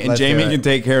stalking, and Jamie can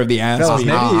take care of the ass.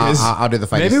 I'll do the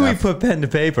fighting. Maybe we put pen to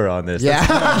paper on this. Yeah.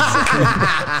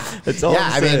 That's all.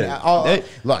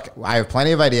 Look, I have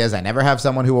plenty of ideas. I never have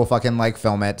someone who will fucking like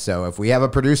film it. So if we have a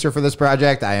producer for this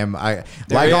project, I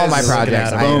like all my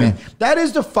projects. That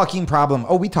is the fucking problem.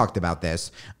 Oh, we talked about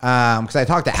this because I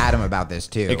talked to Adam about this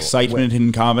too. Excitement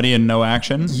in comedy and no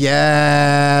action.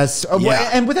 Yes.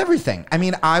 And with everything. I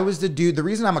mean, I was the dude. The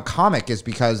reason I'm a comic is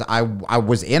because I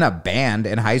was in a band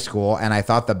in high school and I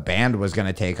thought the band was going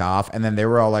to take off. And then they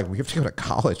were all like, we have to go to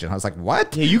college. And I was like,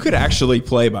 what? Yeah, you could actually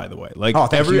play, by the way. Like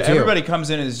everybody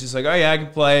comes in and is just like, oh yeah, I can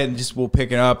play, and just we'll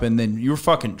pick it up, and then you were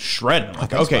fucking shredding.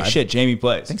 Like, okay, shit, Jamie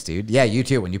plays. Thanks, dude. Yeah, you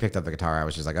too. When you picked up the guitar, I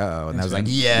was just like, oh, and I was like,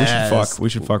 yeah, we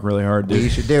should fuck really hard, dude. We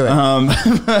should do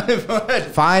it.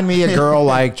 Find me a girl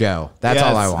like Joe. That's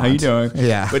all I want. How you doing?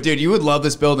 Yeah, but dude, you would love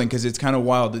this building because it's kind of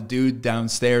wild. The dude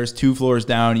downstairs, 2 floors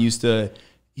down, he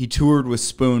toured with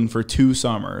Spoon for 2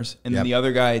 summers, and then the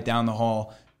other guy down the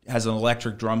hall has an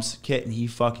electric drums kit and he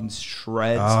fucking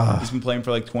shreds. He's been playing for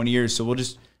like 20 years, so we'll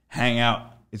just hang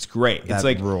out. It's great. It's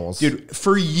like, rules. Dude,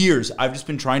 for years I've just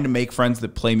been trying to make friends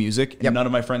that play music, and none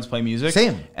of my friends play music.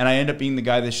 Same. And I end up being the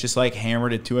guy that's just like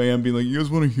hammered at 2 a.m. being like, you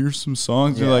guys want to hear some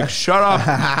songs? And you're like, shut up.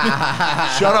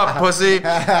 Shut up, pussy.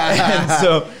 And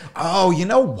so, oh, you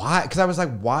know why? Because I was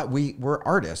like, why? We're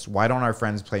artists. Why don't our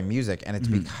friends play music? And it's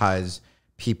because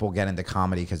people get into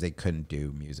comedy because they couldn't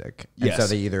do music. And so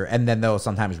they and then they'll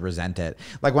sometimes resent it.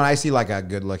 Like when I see like a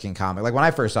good looking comic, like when I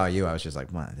first saw you, I was just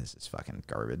like, well, this is fucking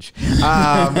garbage.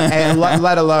 And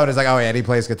let alone it's like, oh yeah, and he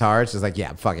plays guitar. It's just like,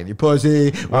 yeah, fucking you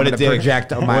pussy. I'm gonna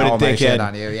project all my shit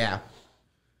on you. Yeah.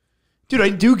 Dude, I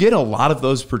do get a lot of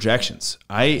those projections.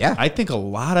 I think a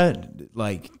lot of,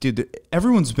 like, dude,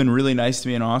 everyone's been really nice to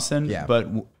me in Austin. Yeah. But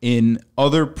in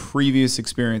other previous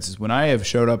experiences, when I have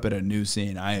showed up at a new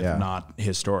scene, I have not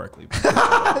historically.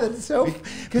 That's so,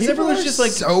 because everyone's just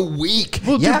like so weak.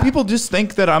 Well, dude, people just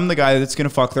think that I'm the guy that's gonna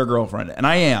fuck their girlfriend, and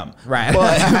I am. Right.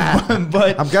 But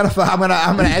I'm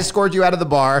gonna escort you out of the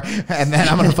bar, and then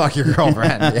I'm gonna fuck your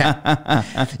girlfriend.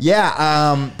 Yeah.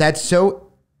 Yeah. That's so.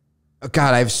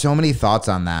 God, I have so many thoughts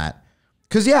on that.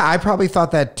 Because, yeah, I probably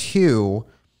thought that too.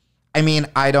 I mean,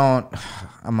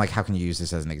 I'm like, how can you use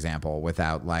this as an example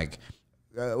without like,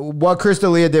 what Chris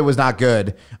D'Elia did was not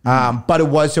good. But it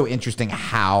was so interesting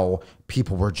how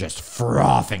people were just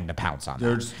frothing to pounce on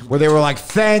that. Where they were like,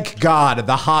 thank God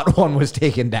the hot one was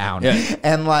taken down. Yeah.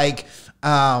 And like,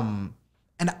 and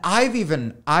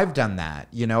I've done that,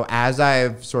 you know, as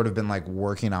I've sort of been like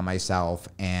working on myself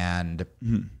and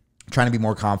trying to be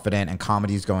more confident, and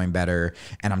comedy's going better,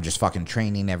 and I'm just fucking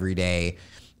training every day.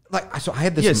 Like, so I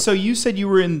had this. Yeah. So you said you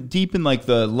were deep in like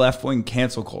the left wing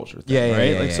cancel culture thing,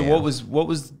 right? Like, so what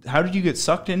was? How did you get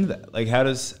sucked into that? Like, how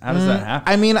does that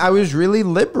happen? I mean, I was really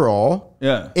liberal.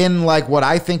 Yeah. In like what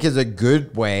I think is a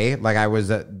good way. Like, I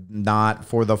was not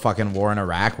for the fucking war in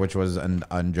Iraq, which was an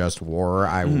unjust war.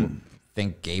 I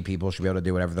think gay people should be able to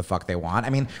do whatever the fuck they want. I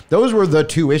mean, those were the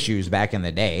two issues back in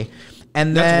the day.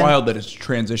 And that's wild that it's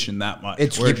transitioned that much.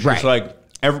 It's right. Just like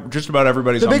just about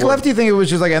everybody's the on big board. lefty thing. It was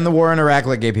just like, end the war in Iraq,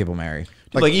 let gay people marry.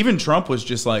 Like even Trump was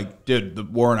just like, dude, the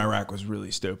war in Iraq was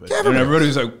really stupid. Yeah, and everybody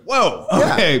was like, whoa,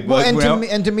 okay. Yeah. Well,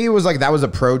 and to me, it was like, that was a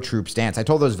pro-troop stance. I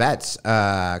told those vets,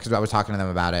 because I was talking to them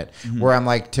about it, where I'm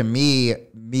like, to me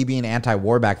being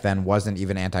anti-war back then wasn't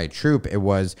even anti-troop. It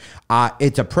was,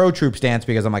 it's a pro-troop stance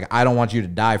because I'm like, I don't want you to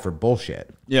die for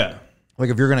bullshit. Yeah. Like,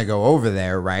 if you're going to go over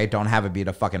there, right, don't have it be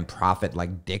a fucking prophet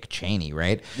like Dick Cheney,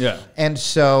 right? Yeah. And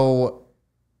so...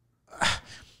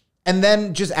 And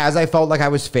then just as I felt like I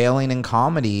was failing in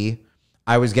comedy,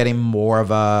 I was getting more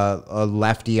of a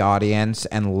lefty audience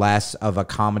and less of a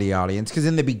comedy audience. Because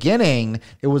in the beginning,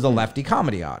 it was a lefty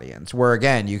comedy audience where,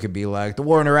 again, you could be like, the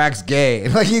war in Iraq's gay.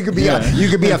 Like, you could be you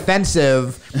could be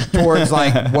offensive towards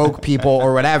like woke people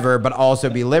or whatever, but also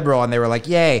be liberal. And they were like,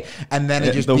 yay. And then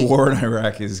it just the war in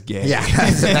Iraq is gay. Yeah,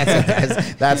 that's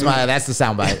the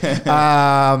soundbite.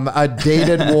 A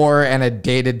dated war and a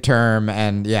dated term,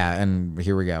 and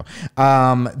here we go.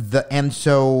 And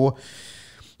so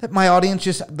that my audience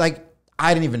just like,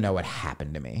 I didn't even know what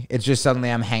happened to me. It's just suddenly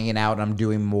I'm hanging out and I'm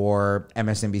doing more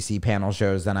MSNBC panel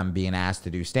shows than I'm being asked to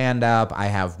do stand up. I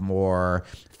have more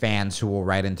fans who will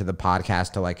write into the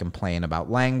podcast to like complain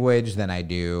about language than I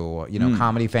do,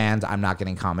 comedy fans. I'm not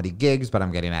getting comedy gigs, but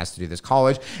I'm getting asked to do this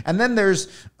college. And then there's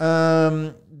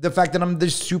the fact that I'm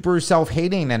just super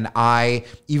self-hating, and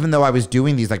even though I was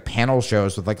doing these like panel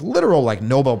shows with like literal like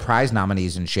Nobel Prize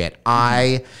nominees and shit,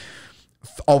 I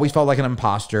always felt like an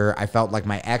imposter. I felt like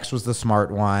my ex was the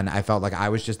smart one. I felt like I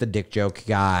was just a dick joke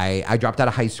guy. I dropped out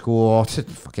of high school to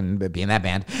fucking be in that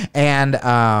band. And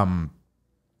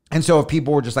so if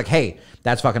people were just like, hey,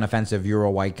 that's fucking offensive, you're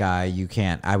a white guy, you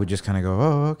can't, I would just kind of go,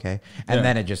 oh, okay. And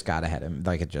then it just got ahead of him.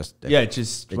 Like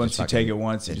once you take it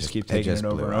once, you just keep taking it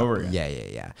over and over again.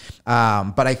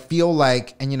 Yeah. But I feel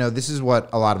like, and this is what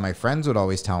a lot of my friends would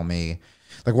always tell me.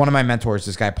 Like one of my mentors,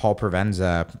 this guy, Paul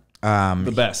Provenza.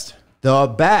 The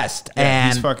best. Yeah,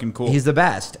 and he's fucking cool. He's the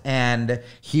best. And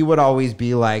he would always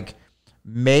be like,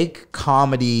 make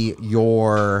comedy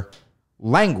your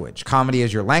language. Comedy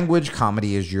is your language.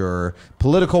 Comedy is your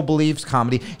political beliefs.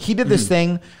 Comedy. He did this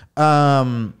thing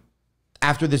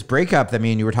after this breakup that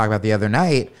me and you were talking about the other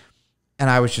night. And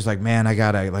I was just like, man, I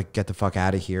gotta like get the fuck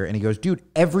out of here. And he goes, dude,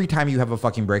 every time you have a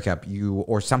fucking breakup,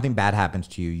 or something bad happens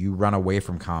to you, you run away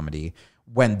from comedy,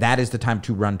 when that is the time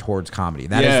to run towards comedy.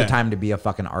 That is the time to be a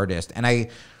fucking artist. And I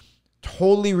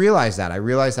totally realized that. I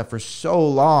realized that for so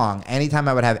long, anytime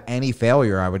I would have any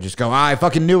failure, I would just go, I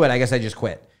fucking knew it. I guess I just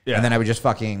quit. Yeah. And then I would just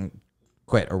fucking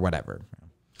quit or whatever.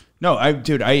 No, I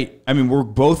mean, we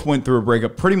both went through a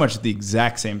breakup pretty much at the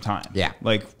exact same time. Yeah.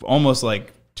 Like almost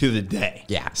like to the day.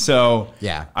 Yeah. So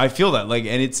yeah, I feel that like,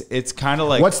 and it's kind of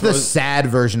like, what's the sad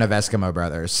version of Eskimo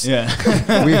Brothers? Yeah.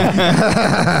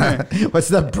 What's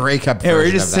the breakup? Yeah, we're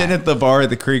just sitting at the bar at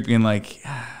the creek being like,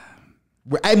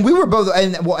 and we were both,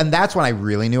 and that's when I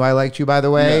really knew I liked you, by the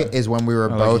way, is when we were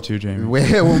both, like you too, Jamie.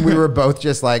 When we were both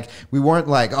just like, we weren't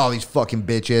like, oh, these fucking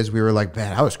bitches. We were like,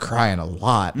 man, I was crying a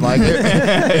lot. Like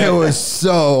it was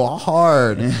so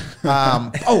hard.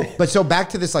 But so back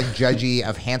to this like judgy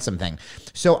of handsome thing.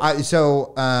 So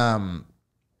my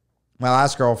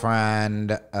last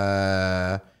girlfriend,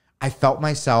 I felt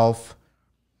myself,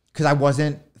 because I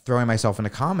wasn't throwing myself into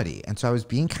comedy. And so I was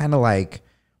being kind of like,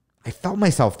 I felt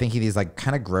myself thinking these like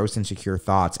kind of gross, insecure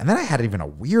thoughts. And then I had even a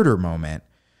weirder moment.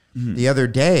 The other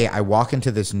day, I walk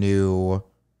into this new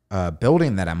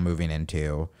building that I'm moving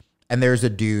into, and there's a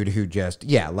dude who just,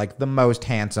 like the most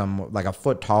handsome, like a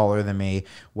foot taller than me,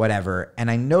 whatever.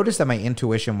 And I noticed that my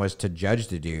intuition was to judge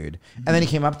the dude. And then he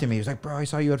came up to me. He was like, bro, I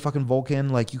saw you at fucking Vulcan.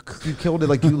 Like you killed it.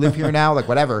 Like you live here now, like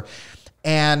whatever.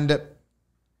 And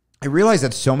I realized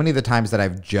that so many of the times that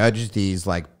I've judged these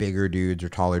like bigger dudes or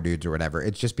taller dudes or whatever,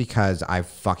 it's just because I've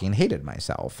fucking hated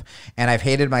myself. And I've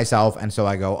hated myself, and so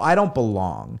I go, I don't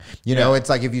belong. You know, it's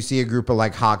like if you see a group of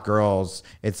like hot girls,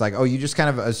 it's like, oh, you just kind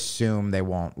of assume they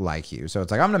won't like you. So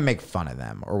it's like, I'm going to make fun of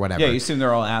them or whatever. Yeah, you assume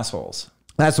they're all assholes.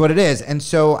 That's what it is. And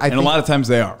so I think a lot of times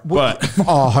they are. But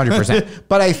 100%.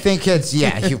 But I think it's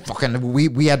you fucking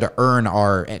we had to earn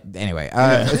our anyway.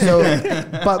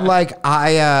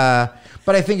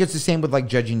 But I think it's the same with like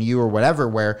judging you or whatever,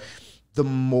 where the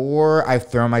more I've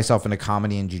thrown myself into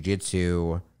comedy and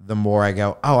jujitsu, the more I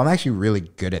go, oh, I'm actually really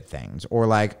good at things. Or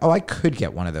like, oh, I could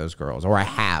get one of those girls, or I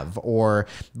have. Or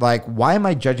like, why am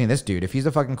I judging this dude? If he's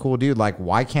a fucking cool dude, like,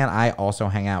 why can't I also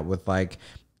hang out with like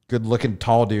good looking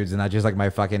tall dudes and not just like my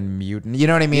fucking mutant. You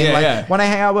know what I mean? Like when I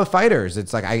hang out with fighters,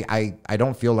 it's like I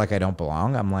don't feel like I don't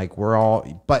belong. I'm like, we're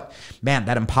all, but man,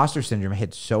 that imposter syndrome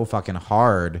hits so fucking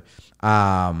hard.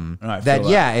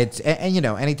 That it's, and you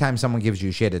know, anytime someone gives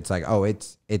you shit, it's like, oh,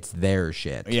 it's their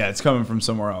shit. Yeah, it's coming from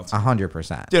somewhere else.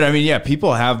 100%. Dude, I mean, yeah,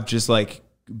 people have just like,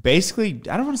 basically,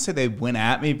 I don't want to say they went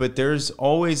at me, but there's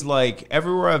always like,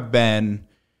 everywhere I've been,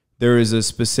 there is a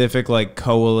specific like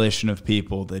coalition of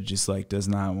people that just like does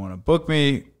not want to book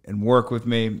me and work with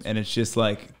me. And it's just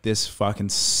like, this fucking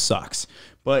sucks.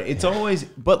 But it's always,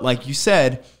 but like you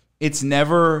said, it's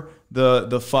never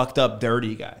the fucked up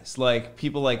dirty guys. Like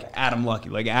people like Adam Lucky.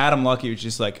 Like Adam Lucky was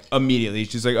just like immediately, he's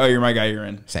just like, oh, you're my guy, you're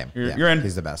in. Same. You're in.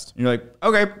 He's the best. And you're like,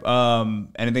 okay,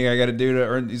 anything I got to do to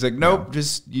earn? He's like, nope,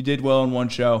 just you did well in one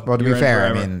show. Well, to be fair,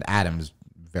 I mean, Adam's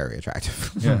very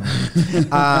attractive. Yeah.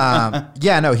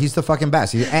 No, he's the fucking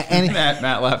best. And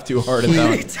Matt laughed too hard at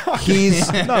that.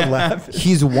 He's not laughing.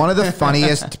 He's one of the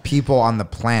funniest people on the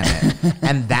planet,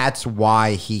 and that's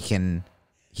why he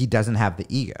doesn't have the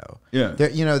ego. Yeah.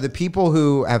 You know, the people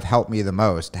who have helped me the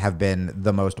most have been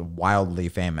the most wildly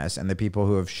famous, and the people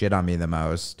who have shit on me the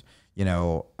most, you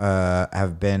know,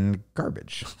 have been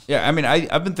garbage. Yeah. I mean,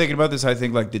 I've been thinking about this. I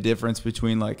think like the difference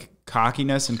between like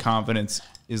cockiness and confidence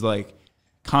is like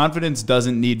confidence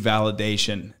doesn't need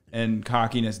validation and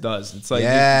cockiness does. It's like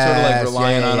you're sort of like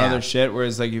relying on other shit.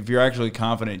 Whereas like if you're actually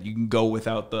confident, you can go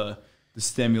without the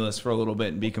stimulus for a little bit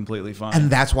and be completely fine. And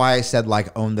that's why I said like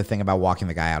own the thing about walking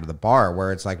the guy out of the bar,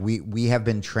 where it's like we have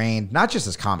been trained not just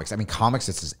as comics. I mean, comics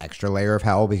is this extra layer of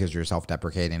hell because you're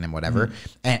self-deprecating and whatever,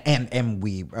 and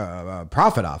we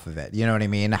profit off of it. You know what I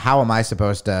mean? How am I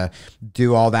supposed to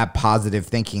do all that positive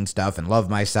thinking stuff and love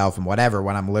myself and whatever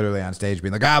when I'm literally on stage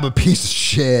being like, I'm a piece of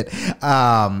shit?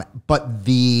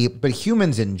 But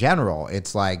humans in general,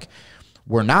 it's like,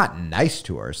 we're not nice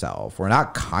to ourselves. We're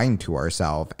not kind to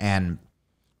ourselves. And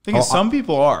I think some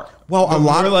people are. Well, a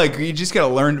lot of like, you just got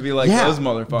to learn to be like those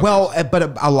motherfuckers. Well,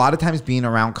 but a lot of times being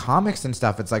around comics and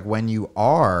stuff, it's like when you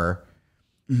are,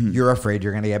 you're afraid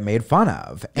you're going to get made fun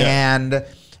of. Yeah. And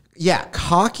yeah,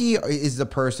 cocky is the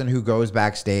person who goes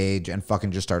backstage and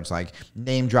fucking just starts like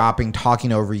name dropping,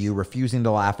 talking over you, refusing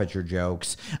to laugh at your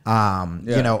jokes,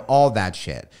 you know, all that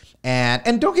shit.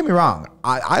 And don't get me wrong,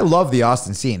 I love the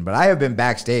Austin scene, but I have been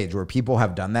backstage where people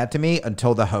have done that to me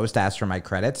until the host asks for my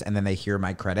credits, and then they hear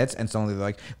my credits, and suddenly they're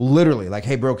like, literally, like,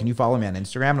 hey, bro, can you follow me on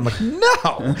Instagram? And I'm like,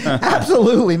 no,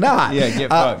 absolutely not. Yeah,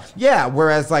 get fucked. Yeah,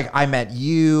 whereas, like, I met,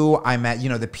 you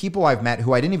know, the people I've met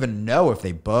who I didn't even know if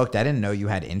they booked. I didn't know you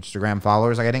had Instagram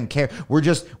followers. Like, I didn't care. We're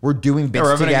doing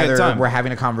bits together. We're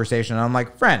having a conversation, and I'm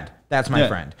like, friend. That's my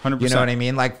friend. 100%. You know what I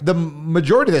mean? Like the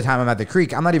majority of the time I'm at the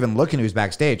Creek, I'm not even looking who's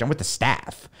backstage. I'm with the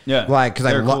staff. Yeah. Like,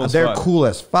 because they're cool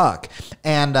as fuck.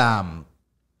 And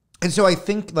so I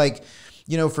think like,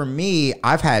 you know, for me,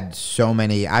 I've had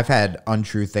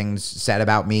untrue things said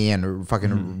about me and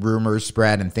fucking rumors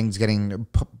spread and things getting,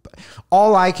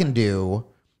 all I can do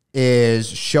is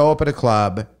show up at a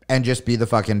club and just be the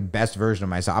fucking best version of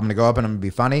myself. I'm going to go up and I'm going to be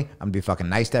funny. I'm going to be fucking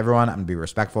nice to everyone. I'm going to be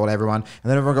respectful to everyone.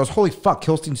 And then everyone goes, holy fuck,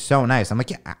 Kilstein's so nice. I'm like,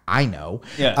 yeah, I know.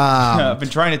 Yeah. I've been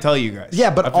trying to tell you guys. Yeah,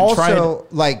 but also,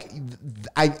 like,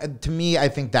 to me, I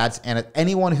think that's, and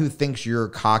anyone who thinks you're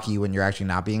cocky when you're actually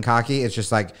not being cocky, it's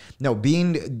just like, no,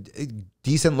 being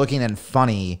decent looking and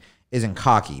funny isn't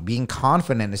cocky. Being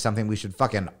confident is something we should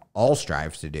fucking all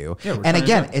strive to do. Yeah, and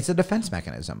again, it's a defense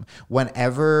mechanism.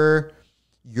 Whenever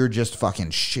you're just fucking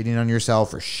shitting on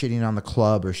yourself or shitting on the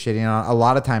club or shitting on, a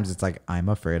lot of times it's like, I'm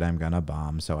afraid I'm going to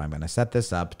bomb. So I'm going to set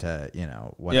this up to, you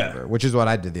know, whatever, which is what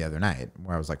I did the other night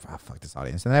where I was like, oh, fuck this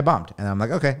audience. And then I bombed and I'm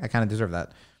like, okay, I kind of deserve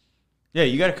that. Yeah.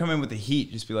 You got to come in with the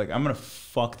heat. Just be like, I'm going to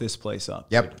fuck this place up.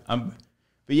 Yep. But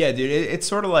yeah, dude, it's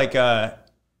sort of like, I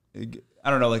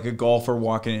don't know, like a golfer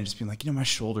walking in and just being like, you know, my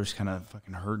shoulder's kind of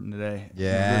fucking hurting today.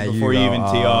 Yeah. Before you even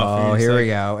tee off. Oh, here we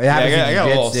go. I got a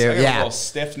little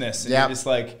stiffness. And you're just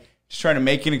like, just trying to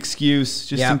make an excuse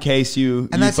just in case you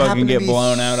fucking get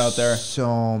blown out there.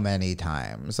 So many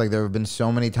times. Like there have been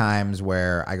so many times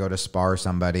where I go to spar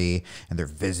somebody and they're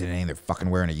visiting, they're fucking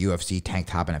wearing a UFC tank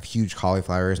top and have huge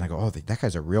cauliflowers. And I go, oh, that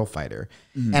guy's a real fighter.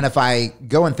 And if I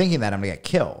go in thinking that, I'm going to get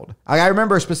killed. Like, I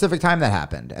remember a specific time that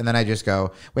happened. And then I just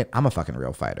go, wait, I'm a fucking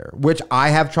real fighter, which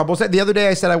I have trouble saying. The other day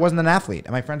I said I wasn't an athlete.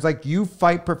 And my friend's like, you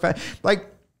fight like,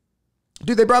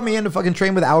 Dude, they brought me in to fucking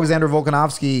train with Alexander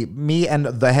Volkanovski, me and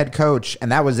the head coach,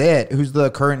 and that was it. Who's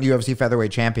the current UFC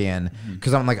featherweight champion?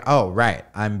 Because I'm like, oh right,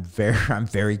 I'm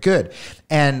very good.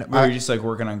 And were you just like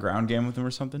working on ground game with him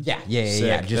or something? Yeah.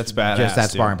 That's badass. Just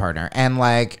that sparring partner, and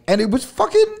it was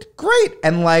fucking great,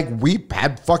 and we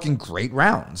had fucking great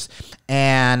rounds.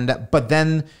 But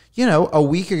then a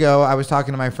week ago, I was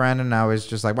talking to my friend, and I was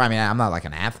just like, well, I mean, I'm not like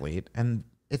an athlete, and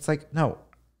it's like, no,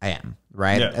 I am.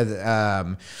 Right.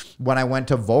 Yeah. When I went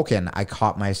to Vulcan, I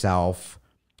caught myself,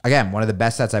 again, one of the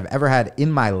best sets I've ever had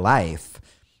in my life.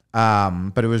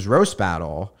 But it was roast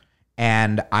battle.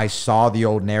 And I saw the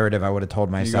old narrative. I would have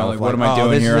told myself, what am I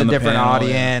doing this here is on a the different panel?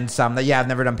 audience. I've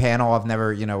never done panel. I've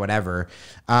never, whatever.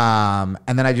 And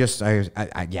then I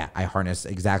harnessed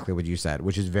exactly what you said,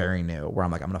 which is very new, where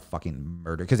I'm like, I'm going to fucking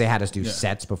murder. Because they had us do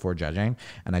sets before judging.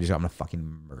 And I just go, I'm going to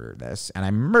fucking murder this. And I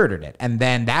murdered it. And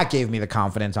then that gave me the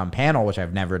confidence on panel, which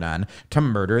I've never done, to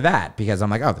murder that. Because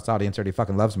I'm like, oh, this audience already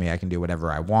fucking loves me. I can do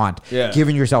whatever I want. Yeah.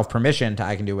 Giving yourself permission to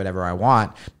I can do whatever I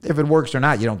want. If it works or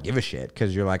not, you don't give a shit.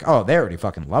 Because you're like, oh, they already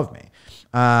fucking love me.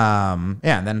 And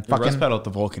then the roast battle at the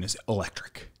Vulcan is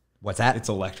electric. What's that? It's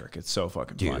electric. It's so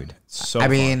fucking fun. So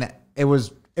mean, it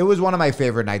was one of my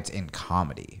favorite nights in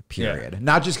comedy, period. Yeah.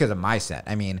 Not just because of my set.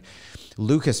 I mean,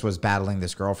 Lucas was battling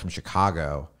this girl from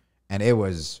Chicago, and it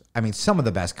was, some of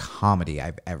the best comedy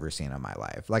I've ever seen in my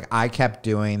life. I kept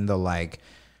doing the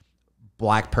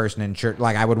black person in church.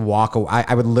 I would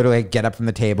I would literally get up from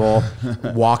the table,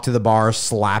 walk to the bar,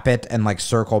 slap it, and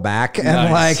circle back.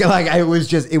 And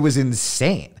it was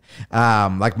insane.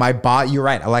 My body, you're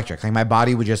right, electric. My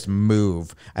body would just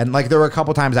move. And there were a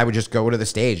couple times I would just go to the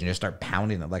stage and just start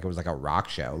pounding it like it was a rock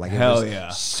show. Hell yeah.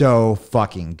 So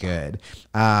fucking good.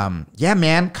 Yeah,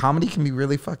 man, comedy can be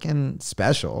really fucking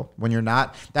special when you're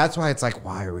not. That's why it's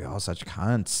why are we all such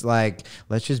cunts?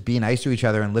 Let's just be nice to each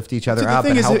other and lift each other up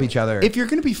and help each other. If you're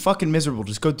going to be fucking miserable,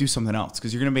 just go do something else,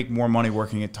 because you're going to make more money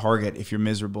working at Target if you're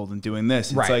miserable than doing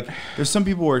this. It's there's some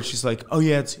people where it's just oh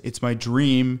yeah, it's my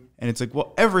dream. And it's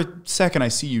well, every second I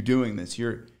see you doing this,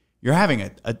 you're having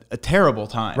a terrible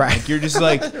time. Right. You're just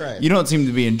right. You don't seem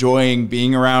to be enjoying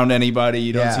being around anybody.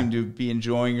 You don't seem to be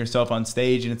enjoying yourself on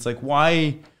stage. And it's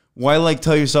why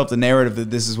tell yourself the narrative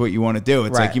that this is what you want to do?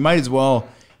 It's you might as well,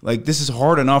 this is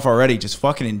hard enough already. Just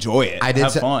fucking enjoy it.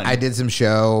 Have fun. I did some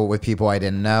show with people I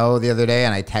didn't know the other day,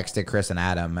 and I texted Chris and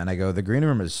Adam, and I go, the green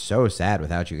room is so sad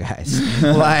without you guys.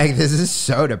 This is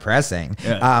so depressing.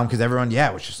 Yeah. Because everyone,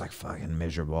 was just fucking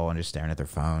miserable and just staring at their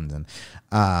phones and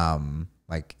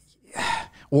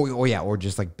or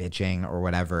just bitching or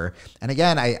whatever. And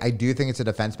again, I do think it's a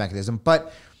defense mechanism.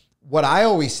 But what I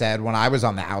always said when I was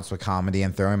on the outs with comedy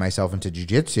and throwing myself into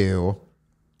jiu-jitsu.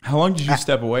 How long did you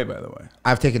step away, by the way?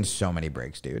 I've taken so many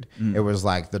breaks, dude. It was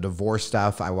the divorce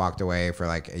stuff. I walked away for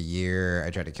a year.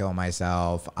 I tried to kill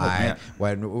myself.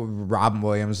 When Robin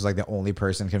Williams was the only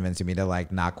person convincing me to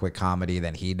not quit comedy,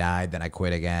 then he died. Then I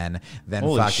quit again. Then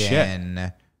holy shit.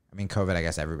 COVID, I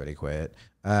guess everybody quit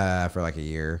for a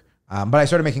year. But I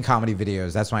started making comedy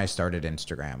videos. That's when I started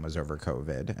Instagram, was over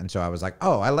COVID. And so I was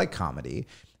oh, I like comedy.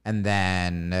 And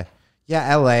then...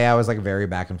 yeah, LA, I was very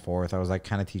back and forth. I was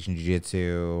kind of teaching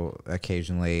jiu-jitsu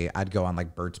occasionally. I'd go on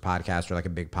Bert's podcast or a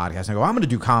big podcast and I go, I'm going to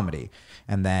do comedy.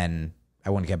 And then I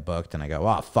wouldn't get booked and I go,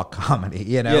 oh, fuck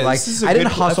comedy. I didn't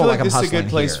hustle I'm hustling. This is a good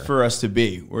place for us to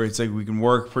be, where it's we can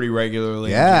work pretty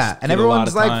regularly. Yeah, and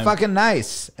everyone's fucking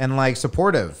nice and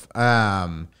supportive.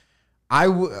 That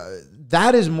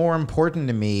is more important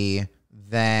to me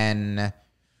than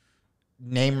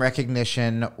name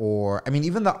recognition, or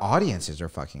even the audiences are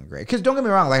fucking great. Because don't get me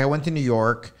wrong, I went to New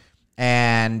York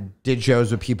and did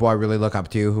shows with people I really look up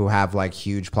to who have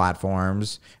huge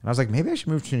platforms, and I was maybe I should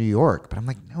move to New York. But I'm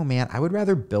no, man, I would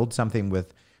rather build something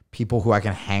with people who I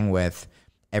can hang with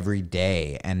every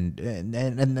day, and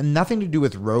nothing to do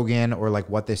with Rogan or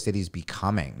what this city's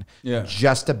becoming. Yeah,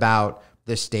 just about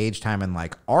the stage time and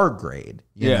our grade.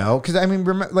 You know, because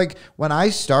remember, when I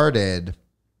started.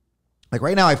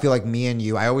 Right now, I feel me and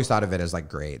you, I always thought of it as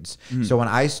grades. Mm-hmm. So when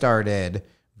I started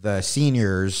the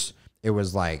seniors, it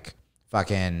was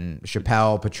fucking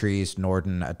Chappelle, Patrice,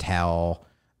 Norton, Attell.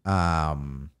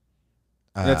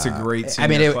 That's a great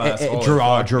senior class.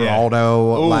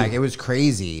 Geraldo. It was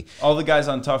crazy. All the guys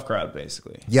on Tough Crowd,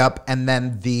 basically. Yep. And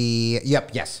then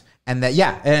yes. And that,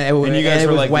 yeah. And you guys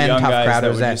were the young Tough Crowd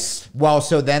was that. Well,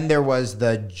 so then there was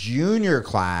the junior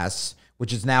class,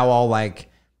 which is now all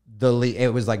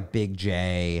it was Big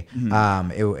J.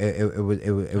 Mm-hmm. It was.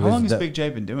 How long has Big J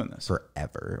been doing this?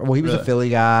 Forever. Well, he was a Philly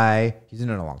guy. He's been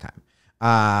doing it a long time.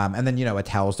 And then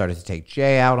Attell started to take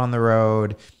Jay out on the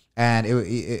road, and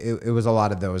it was a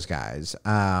lot of those guys.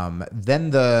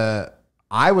 Then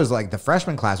I was like, the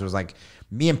freshman class was like,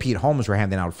 me and Pete Holmes were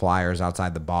handing out flyers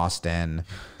outside the Boston.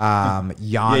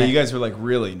 Yeah, you guys were like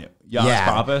really new. Giannis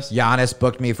Papas? Giannis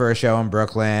booked me for a show in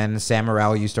Brooklyn. Sam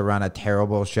Morril used to run a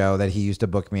terrible show that he used to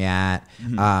book me at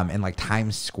in like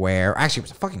Times Square. Actually, it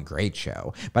was a fucking great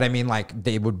show. But I mean, like,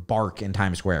 they would bark in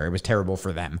Times Square. It was terrible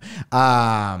for them.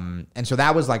 And so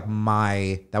that was like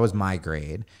my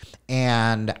grade.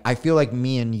 And I feel like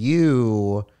me and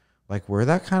you, like, we're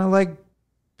that kind of like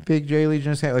Big J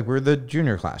Legion, like we're the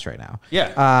junior class right now. Yeah.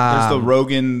 There's the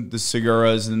Rogan, the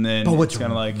Seguras, and then but what's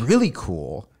kind of like really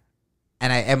cool,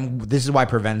 and this is why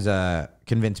Provenza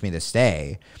convinced me to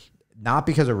stay, not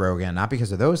because of Rogan, not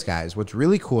because of those guys. What's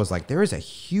really cool is like there is a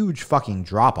huge fucking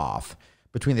drop off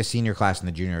between the senior class and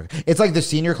the junior. It's like the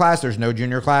senior class, there's no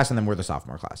junior class, and then we're the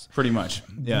sophomore class. Pretty much.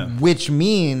 Yeah. Which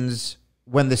means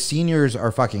when the seniors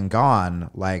are fucking gone,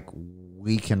 like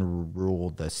we can rule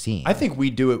the scene. I think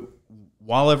we do it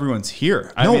while everyone's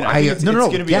here. I think it's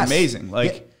going to be amazing.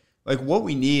 Like what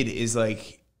we need is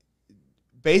like,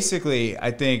 basically,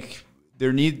 I think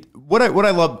what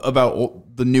I love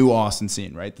about the new Austin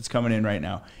scene, right, that's coming in right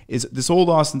now, is this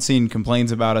old Austin scene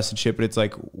complains about us and shit, but it's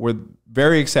like, we're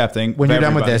very accepting. When you're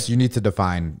done with this, you need to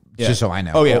define, just so I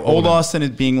know. Oh yeah, old Austin is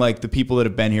being like the people that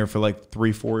have been here for like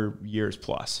 3-4 years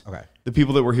plus. Okay. The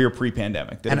people that were here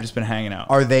pre-pandemic that have just been hanging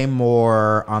out. Are they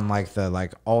more on like the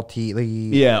like alt-y?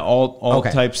 Yeah, alt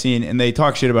type scene, and they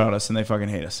talk shit about us and they fucking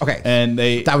hate us. Okay, and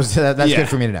that's good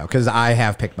for me to know because I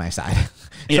have picked my side.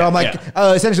 So I'm like,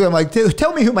 essentially, I'm like, dude,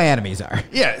 tell me who my enemies are.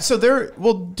 Yeah, so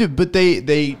but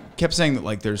they kept saying that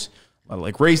like there's a lot of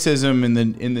like racism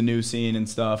in the new scene and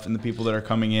stuff, and the people that are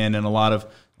coming in, and a lot of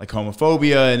like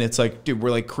homophobia, and it's like, dude, we're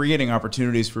like creating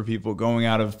opportunities for people, going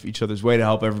out of each other's way to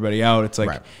help everybody out. It's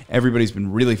like everybody's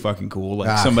been really fucking cool.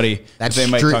 Like somebody that they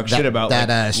might talk shit about that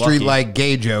like, street like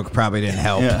gay joke probably didn't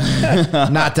help. Yeah.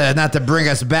 not to bring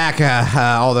us back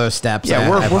all those steps. Yeah,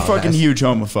 we're fucking huge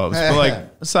homophobes. But like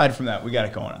aside from that, we got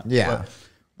it going on. Yeah,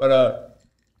 but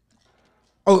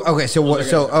oh, okay. So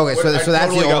that's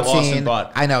the old scene.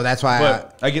 I know that's why.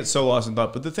 I get so lost in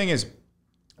thought. But the thing is,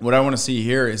 what I want to see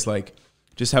here is like,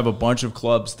 just have a bunch of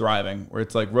clubs thriving where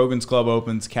it's like Rogan's Club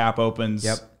opens, Cap opens,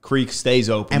 Creek stays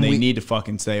open. And they need to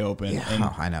fucking stay open. Yeah, and,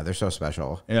 I know. They're so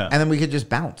special. Yeah. And then we could just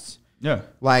bounce. Yeah.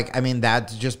 Like, I mean, that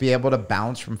to just be able to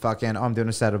bounce from fucking, I'm doing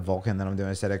a set of Vulcan, then I'm doing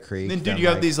a set of Creek. And then, dude, you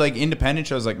have these like independent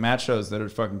shows, like Matt shows that are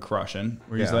fucking crushing,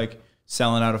 where he's like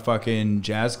selling out a fucking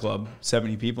jazz club,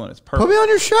 70 people, and it's perfect. Put me on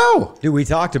your show. Dude, we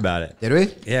talked about it. Did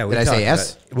we? Yeah. Did I say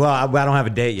yes? Well, I don't have a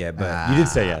date yet, but you did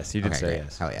say yes. You did say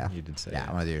yes. Hell yeah. You did say yes.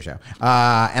 I want to do your show.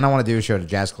 And I want to do a show at a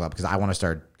jazz club because I want to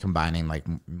start combining like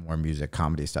more music,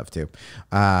 comedy stuff too.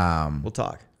 We'll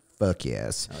talk. Fuck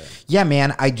yes. Yeah,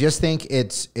 man. I just think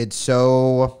it's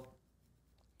so...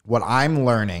 What I'm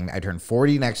learning, I turn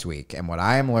 40 next week, and what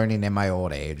I am learning in my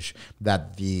old age,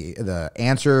 that the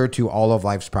answer to all of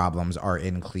life's problems are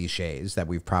in cliches that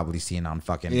we've probably seen on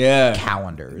fucking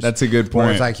calendars. That's a good point.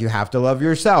 Where it's like, you have to love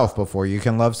yourself before you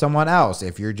can love someone else.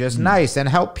 If you're just nice and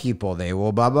help people, they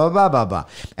will blah, blah, blah, blah, blah.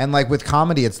 And like with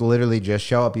comedy, it's literally just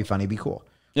show up, be funny, be cool.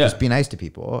 Yeah. Just be nice to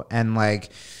people. And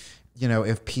like, you know,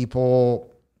 if people...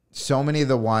 So many of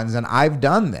the ones, and I've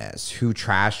done this, who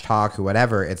trash talk, who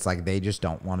whatever, it's like they just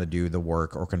don't want to do the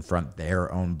work or confront their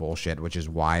own bullshit, which is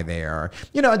why they are,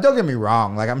 you know, don't get me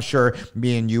wrong. Like, I'm sure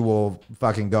me and you will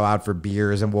fucking go out for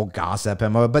beers and we'll gossip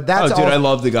him, but that's dude, I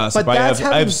love the gossip.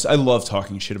 I love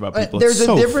talking shit about people. There's it's a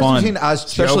so difference fun. between us,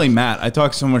 especially Matt. I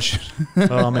talk so much shit.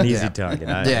 Oh, I'm an easy target.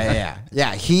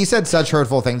 Yeah. He said such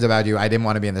hurtful things about you. I didn't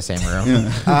want to be in the same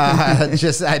room.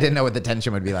 I didn't know what the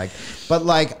tension would be like. But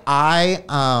like,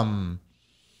 No,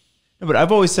 but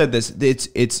I've always said this.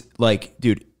 It's like,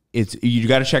 dude, you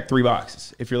got to check 3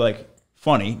 boxes. If you're like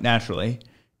funny naturally,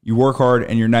 you work hard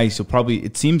and you're nice, you'll probably.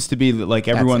 It seems to be like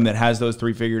everyone that has those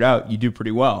 3 figured out, you do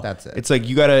pretty well. That's it. It's like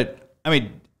you got to. I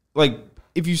mean, like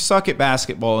if you suck at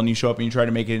basketball and you show up and you try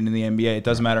to make it into the NBA, it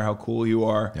doesn't matter how cool you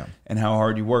are and how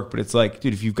hard you work. But it's like,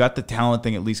 dude, if you've got the talent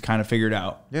thing at least kind of figured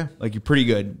out, like you're pretty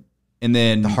good. And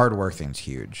then the hard work thing's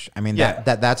huge. I mean,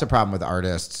 that's a problem with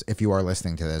artists. If you are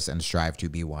listening to this and strive to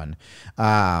be one,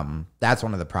 that's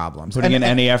one of the problems. Putting in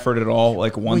any effort at all,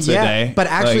 like once a day. But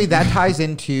actually, that ties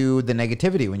into the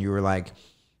negativity when you were like,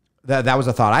 that was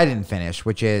a thought I didn't finish,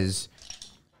 which is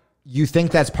you think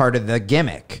that's part of the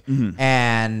gimmick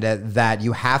and that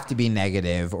you have to be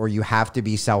negative or you have to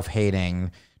be self-hating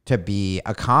to be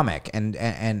a comic, and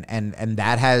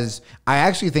that has, I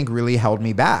actually think, really held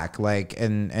me back. Like,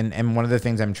 and one of the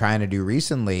things I'm trying to do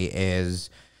recently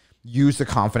is use the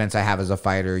confidence I have as a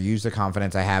fighter, use the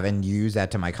confidence I have, and use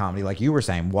that to my comedy. Like you were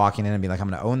saying, walking in and being like, I'm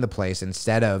going to own the place,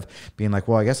 instead of being like,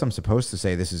 well, I guess I'm supposed to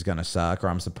say this is going to suck, or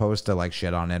I'm supposed to like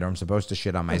shit on it, or I'm supposed to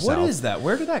shit on myself. What is that?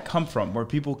 Where did that come from? Where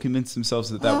people convince themselves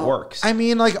that that works? I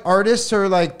mean, like artists are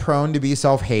like prone to be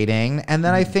self-hating. And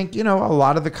then I think, you know, a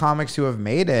lot of the comics who have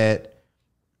made it,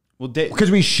 well, because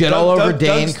we shit all over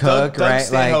Dane Cook, right? Doug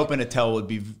Stanhope and Attell would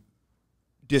be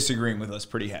disagreeing with us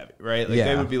pretty heavy, right? Like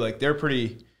they would be like,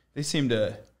 they seem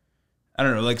to, I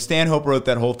don't know, like Stanhope wrote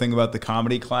that whole thing about the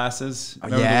comedy classes.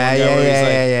 Yeah.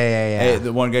 Hey,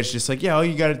 the one guy's just like, yeah, all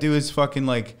you got to do is fucking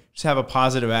like, just have a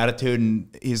positive attitude.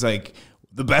 And he's like,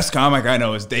 the best comic I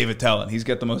know is Dave Attell, and he's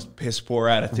got the most piss poor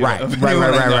attitude. Right.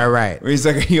 Where he's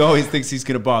like, he always thinks he's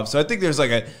gonna bomb. So I think there's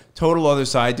like a total other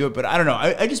side to it, but I don't know.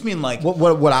 I just mean like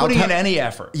putting in any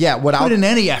effort. Yeah, put in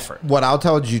any effort. What I'll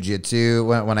tell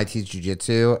jujitsu when I teach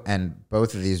jujitsu, and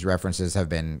both of these references have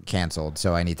been canceled,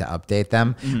 so I need to update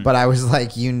them. But I was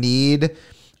like, you need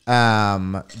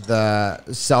the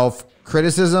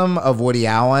self-criticism of Woody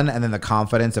Allen and then the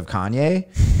confidence of Kanye,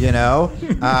 you know,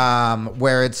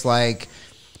 where it's like,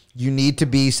 you need to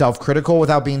be self-critical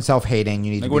without being self-hating.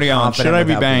 You need to be confident. Should I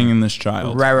be banging this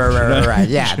child? Right.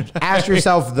 Yeah. Ask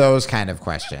yourself those kind of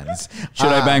questions. Should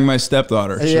I bang my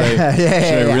stepdaughter? Should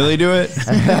I really do it?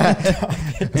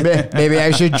 Maybe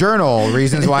I should journal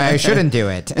reasons why I shouldn't do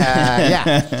it.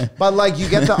 Yeah. But like you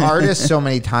get the artist so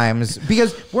many times,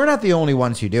 because we're not the only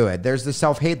ones who do it. There's the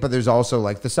self-hate, but there's also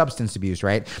like the substance abuse,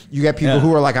 right? You get people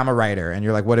who are like, I'm a writer. And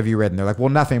you're like, what have you written? They're like, well,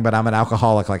 nothing, but I'm an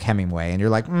alcoholic like Hemingway. And you're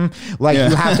like, you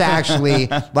have to actually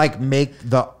like make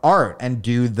the art and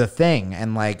do the thing.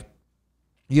 And like,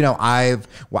 you know, I've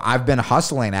been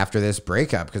hustling after this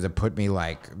breakup because it put me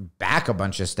like back a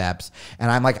bunch of steps.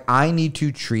 And I'm like, I need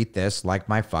to treat this like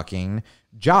my fucking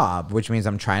job, which means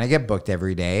I'm trying to get booked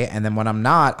every day. And then when I'm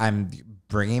not, I'm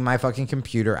bringing my fucking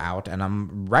computer out and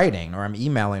I'm writing, or I'm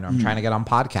emailing, or I'm trying to get on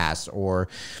podcasts, or,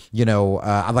 you know,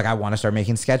 I want to start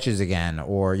making sketches again,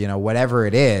 or, you know, whatever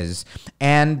it is.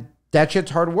 And that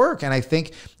shit's hard work. And I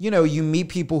think, you know, you meet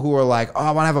people who are like, oh,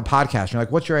 I want to have a podcast. And you're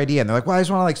like, what's your idea? And they're like, well, I just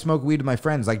want to like smoke weed with my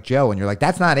friends like Joe. And you're like,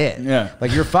 that's not it. Yeah.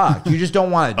 Like you're fucked. You just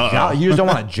don't want a job. You just don't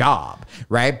want a job.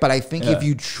 Right. But I think if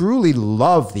you truly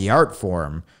love the art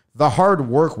form, the hard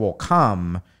work will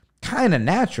come kind of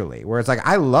naturally, where it's like,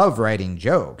 I love writing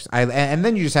jokes. And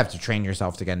then you just have to train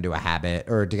yourself to get into a habit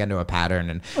or to get into a pattern.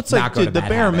 And it's like, dude, the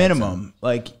bare minimum,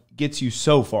 like, gets you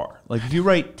so far. Like if you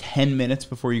write 10 minutes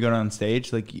before you go on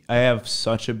stage, like I have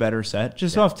such a better set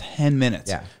just off 10 minutes.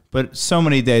 Yeah. But so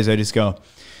many days I just go,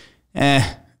 and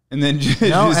then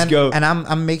go. And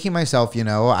I'm making myself, you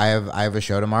know, I have a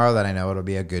show tomorrow that I know it'll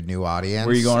be a good new audience.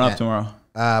 Where are you going up tomorrow?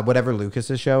 Whatever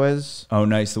Lucas's show is. Oh,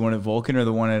 nice. The one at Vulcan or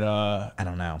the one at I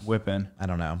don't know. Whippin'? I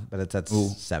don't know, but it's at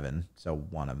 7, so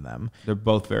one of them. They're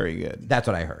both very good. That's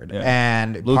what I heard. Yeah.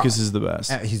 And Lucas is the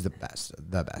best. He's the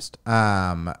best.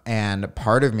 And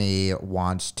part of me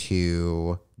wants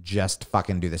to just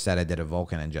fucking do the set I did at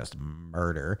Vulcan and just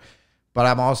murder, but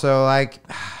I'm also like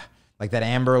that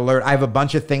Amber Alert. I have a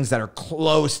bunch of things that are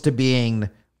close to being.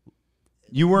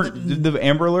 You weren't the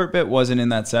Amber Alert bit wasn't in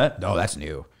that set? No, that's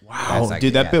new. Wow, like,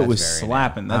 dude, that bit was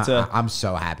slapping. New. I'm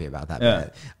so happy about that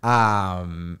bit.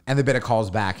 And the bit it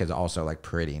calls back is also like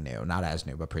pretty new, not as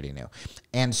new, but pretty new.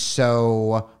 And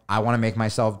so I want to make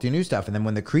myself do new stuff. And then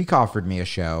when the Creek offered me a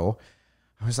show,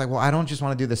 I was like, well, I don't just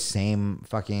want to do the same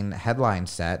fucking headline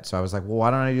set. So I was like, well,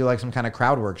 why don't I do like some kind of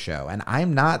crowd work show? And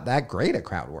I'm not that great at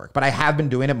crowd work, but I have been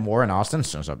doing it more in Austin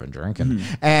since I've been drinking.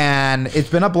 And it's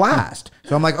been a blast.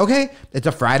 So I'm like, okay, it's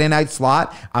a Friday night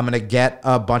slot. I'm going to get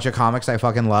a bunch of comics I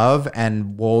fucking love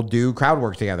and we'll do crowd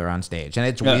work together on stage. And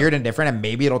it's weird and different and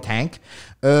maybe it'll tank.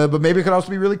 But maybe it could also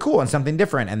be really cool and something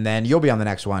different. And then you'll be on the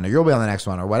next one or you'll be on the next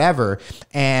one or whatever.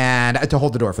 And to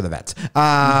hold the door for the vets.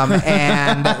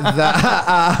 And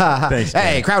Thanks,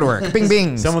 hey, crowd work. Bing,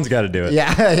 bing. Someone's got to do it.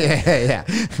 Yeah.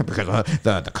 Because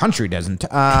the country doesn't.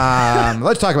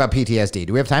 Let's talk about PTSD.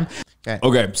 Do we have time?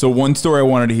 Okay. So one story I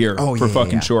wanted to hear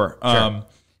sure.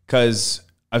 Because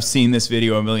I've seen this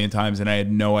video a million times and I had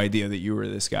no idea that you were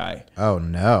this guy. Oh,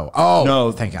 no. Oh,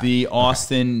 no. Thank God. The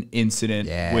Austin incident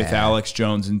with Alex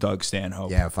Jones and Doug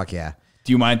Stanhope. Yeah, fuck yeah.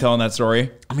 Do you mind telling that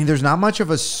story? I mean, there's not much of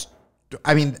a...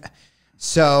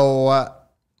 So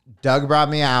Doug brought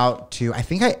me out to... I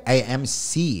think I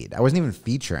MC'd. I wasn't even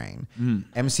featuring.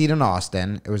 MC'd in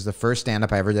Austin. It was the first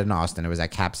stand-up I ever did in Austin. It was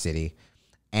at Cap City.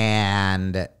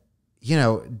 And, you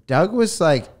know, Doug was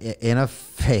like in a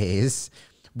phase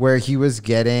where he was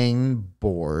getting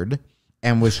bored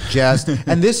and was just,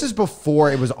 and this is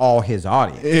before it was all his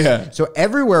audience. Yeah. So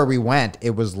everywhere we went,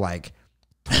 it was like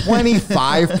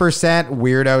 25%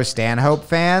 weirdo Stanhope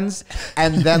fans,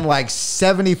 and then like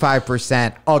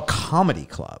 75% a comedy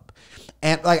club.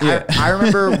 And like, I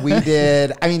remember we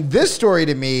did, I mean, this story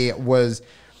to me was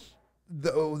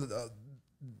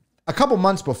a couple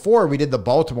months before we did the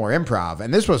Baltimore Improv,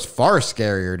 and this was far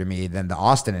scarier to me than the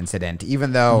Austin incident,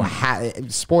 even though,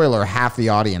 spoiler, half the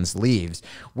audience leaves.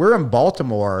 We're in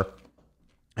Baltimore,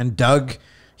 and Doug,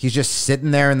 he's just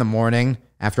sitting there in the morning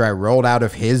after I rolled out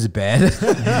of his bed,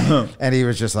 and he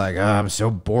was just like, oh, I'm so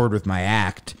bored with my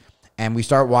act. And we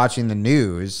start watching the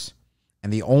news,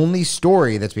 and the only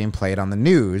story that's being played on the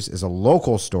news is a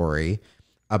local story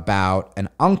about an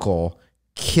uncle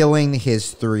killing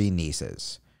his 3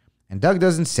 nieces. And Doug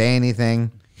doesn't say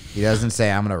anything. He doesn't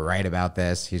say, I'm going to write about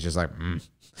this. He's just like,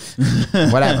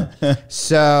 whatever.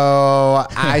 So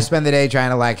I spend the day trying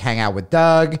to like hang out with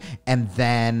Doug. And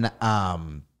then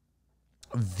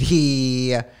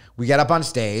we get up on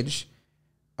stage,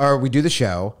 or we do the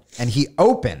show, and he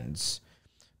opens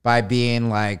by being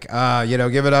like,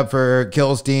 give it up for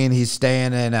Kilstein. He's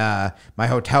staying in my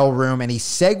hotel room. And he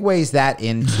segues that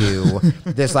into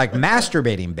this like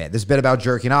masturbating bit, this bit about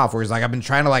jerking off, where he's like, I've been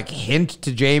trying to like hint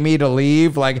to Jamie to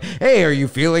leave. Like, hey, are you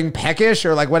feeling peckish?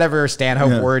 Or like whatever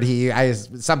Stanhope word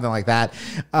something like that.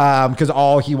 Because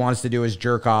all he wants to do is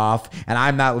jerk off. And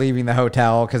I'm not leaving the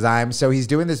hotel so he's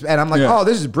doing this. And I'm like, oh,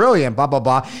 this is brilliant, blah, blah,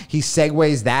 blah. He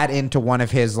segues that into one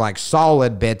of his like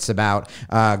solid bits about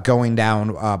going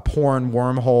down porn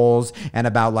wormholes, and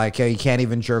about like he can't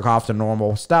even jerk off to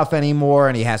normal stuff anymore,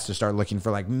 and he has to start looking for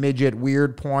like midget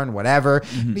weird porn, whatever.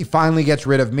 He finally gets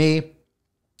rid of me,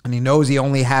 and he knows he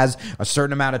only has a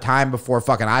certain amount of time before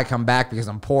fucking I come back because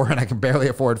I'm poor and I can barely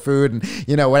afford food and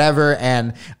whatever.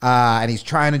 And he's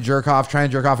trying to jerk off,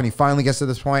 and he finally gets to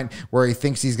this point where he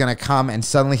thinks he's gonna come, and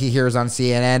suddenly he hears on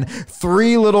CNN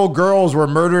 3 little girls were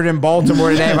murdered in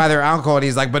Baltimore today by their uncle, and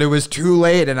he's like, but it was too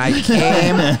late, and I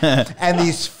came. And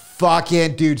these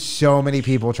fucking dude, so many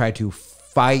people tried to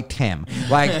fight him,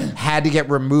 like had to get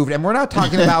removed. And we're not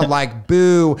talking about like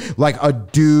boo, like a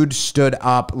dude stood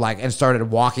up like and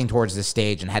started walking towards the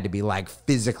stage and had to be like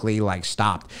physically like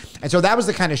stopped. And so that was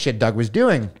the kind of shit Doug was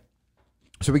doing.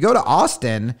 So we go to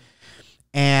Austin,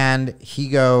 and he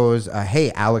goes,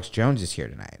 hey, Alex Jones is here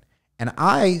tonight. And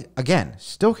I, again,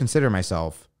 still consider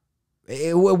myself,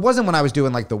 it wasn't when I was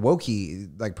doing like the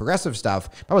wokey, like progressive stuff,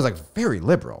 but I was like very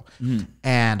liberal.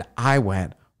 And I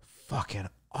went, fucking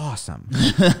awesome.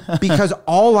 Because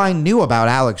all I knew about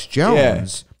Alex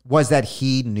Jones was that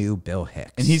he knew Bill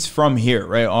Hicks. And he's from here,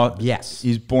 right? Yes.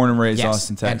 He's born and raised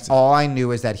Austin, Texas. And all I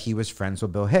knew is that he was friends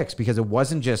with Bill Hicks, because it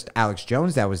wasn't just Alex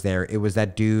Jones that was there. It was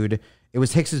that dude. It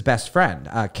was Hicks's best friend,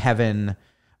 Kevin,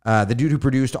 the dude who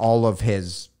produced all of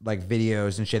his like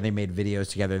videos and shit. They made videos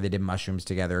together. They did mushrooms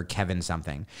together. Kevin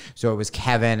something. So it was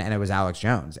Kevin and it was Alex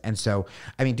Jones. And so,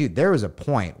 I mean, dude, there was a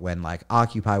point when like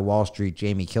Occupy Wall Street,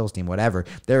 Jamie Kilstein, whatever,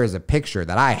 there is a picture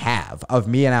that I have of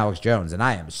me and Alex Jones, and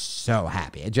I am so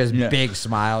happy. It just big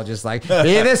smile, just like,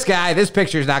 hey, this guy, this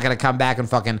picture is not going to come back and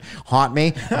fucking haunt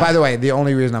me. By the way, the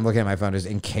only reason I'm looking at my phone is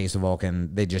in case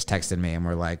Vulcan, they just texted me and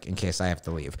were like, in case I have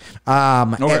to leave.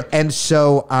 And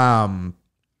so,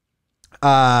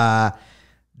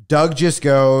 Doug just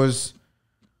goes,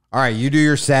 all right, you do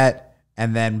your set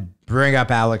and then bring up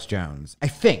Alex Jones, I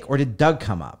think. Or did Doug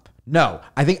come up? No,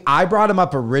 I think I brought him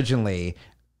up originally.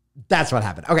 That's what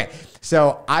happened. Okay,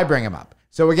 so I bring him up.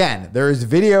 So again, there's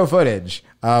video footage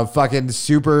of fucking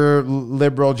super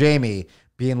liberal Jamie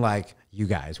being like, you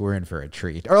guys, we're in for a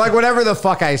treat. Or like whatever the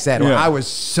fuck I said. I was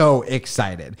so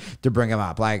excited to bring him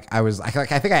up. Like I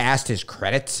think I asked his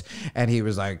credits, and he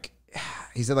was like,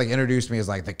 he said, like, introduced me as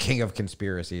like the king of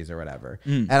conspiracies or whatever.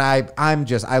 And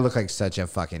I look like such a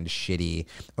fucking shitty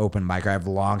open micer. I have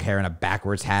long hair and a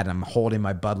backwards hat, and I'm holding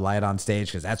my Bud Light on stage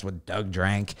because that's what Doug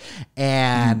drank.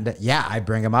 And I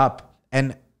bring him up.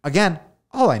 And again,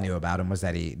 all I knew about him was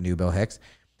that he knew Bill Hicks.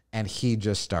 And he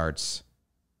just starts,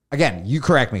 again, you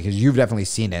correct me because you've definitely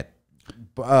seen it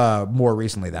more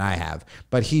recently than I have,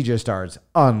 but he just starts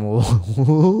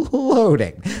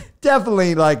unloading.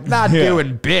 Definitely like not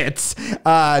doing bits,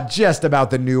 just about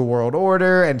the New World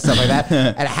Order and stuff like that.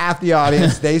 And half the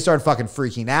audience, they start fucking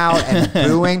freaking out and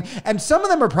booing. And some of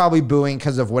them are probably booing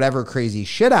because of whatever crazy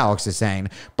shit Alex is saying.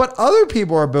 But other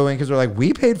people are booing because they're like,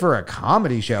 we paid for a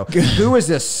comedy show. Who is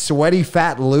this sweaty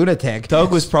fat lunatic?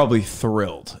 Doug was probably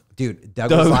thrilled. Dude,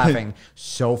 Doug was laughing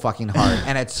so fucking hard.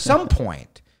 And at some point,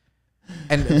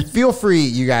 and feel free,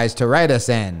 you guys, to write us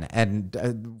in, and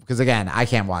because again, I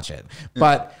can't watch it,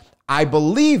 but I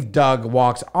believe Doug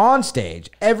walks on stage.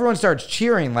 Everyone starts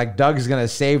cheering like Doug's gonna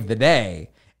save the day,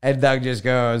 And Doug just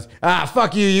goes,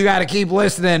 fuck you. You got to keep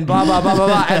listening, blah, blah, blah, blah,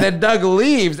 blah. And then Doug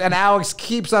leaves and Alex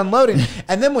keeps unloading.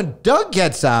 And then when Doug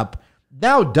gets up,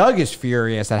 now Doug is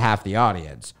furious at half the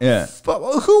audience. Yeah.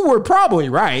 Who were probably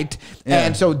right. Yeah.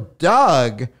 And so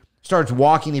Doug starts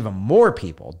walking even more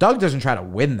people. Doug doesn't try to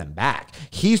win them back.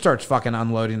 He starts fucking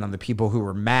unloading on the people who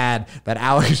were mad that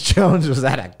Alex Jones was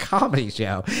at a comedy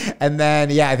show. And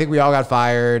then, I think we all got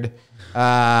fired.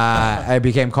 It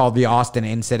became called the Austin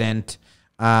Incident.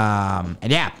 And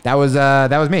that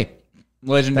was me.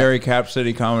 Legendary Cap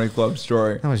City Comedy Club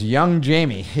story. That was young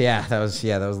Jamie. That was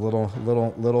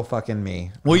little fucking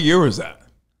me. What year was that?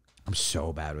 I'm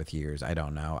so bad with years. I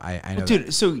don't know. I know.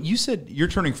 Dude, so you said you're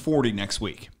turning 40 next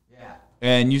week. Yeah.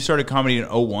 And you started comedy in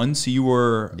 01, so you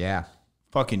were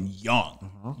fucking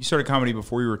young. You started comedy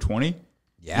before you were 20?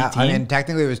 Yeah. 18? I mean,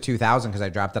 technically it was 2000 because I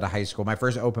dropped out of high school. My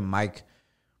first open mic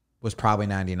was probably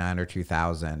 99 or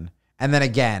 2000. And then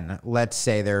again, let's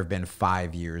say there have been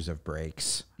 5 years of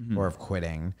breaks or of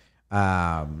quitting.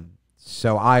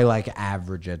 So I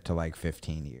average it to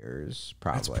 15 years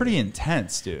probably. That's pretty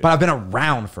intense, dude. But I've been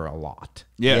around for a lot.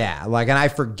 Yeah. And I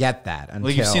forget that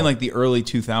until. You've seen the early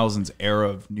 2000s era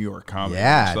of New York comedy.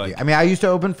 Yeah. I mean, I used to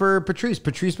open for Patrice.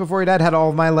 Patrice before he died had all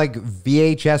of my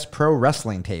VHS pro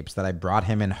wrestling tapes that I brought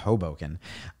him in Hoboken.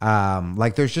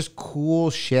 There's just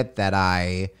cool shit that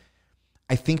I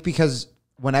think because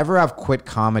whenever I've quit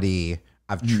comedy,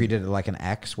 I've treated it like an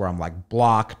ex where I'm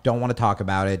block, don't want to talk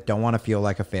about it, don't want to feel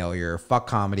like a failure, fuck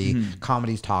comedy,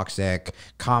 comedy's toxic,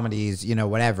 comedy's,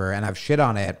 whatever. And I've shit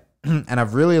on it. And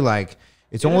I've really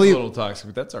it's only a little toxic,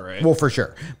 but that's all right. Well, for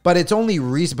sure. But it's only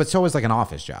recent, but so is an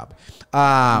office job.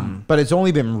 But it's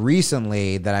only been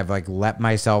recently that I've let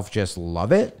myself just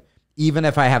love it. Even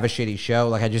if I have a shitty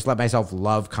show, I just let myself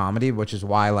love comedy, which is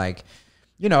why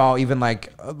I'll even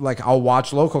I'll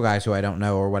watch local guys who I don't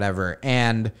know or whatever.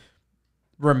 And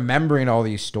remembering all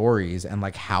these stories and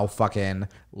how fucking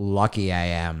lucky I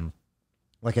am.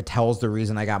 It tells the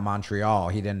reason I got Montreal.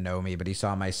 He didn't know me, but he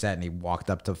saw my set and he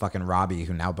walked up to fucking Robbie,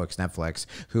 who now books Netflix,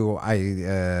 who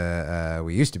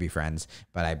we used to be friends,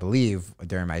 but I believe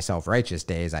during my self-righteous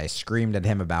days, I screamed at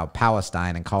him about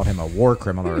Palestine and called him a war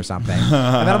criminal or something.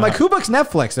 And then I'm who books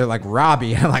Netflix? They're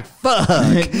Robbie. And I'm fuck.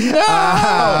 No!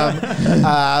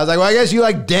 I was well, I guess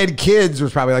you dead kids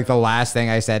was probably the last thing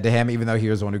I said to him, even though he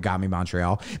was the one who got me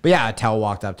Montreal. But Attell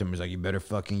walked up to him and was you better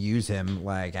fucking use him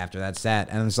after that set.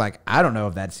 And it's I don't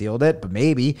know if that sealed it, but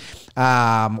maybe.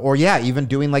 Or even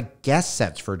doing guest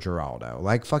sets for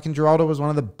Geraldo. Fucking Geraldo was one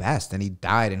of the best and he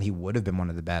died and he would have been one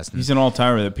of the best. He's an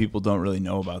all-timer that people don't really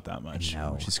know about that much,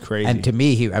 which is crazy. And to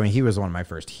me, he was one of my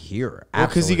first heroes. Well,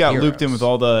 because he got looped in with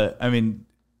all the,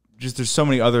 there's so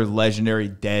many other legendary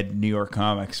dead New York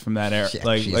comics from that era.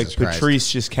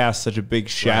 Patrice just cast such a big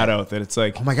shadow that it's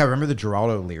oh my God, remember the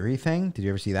Geraldo Leary thing? Did you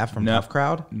ever see that from Tough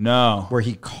Crowd? No. Where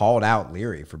he called out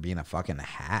Leary for being a fucking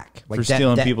hack. For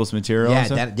stealing people's material?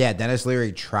 Yeah, Dennis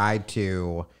Leary tried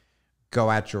to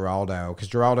go at Geraldo because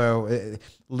Geraldo,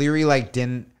 Leary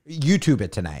didn't YouTube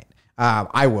it tonight.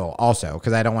 I will also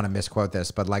because I don't want to misquote this,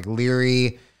 but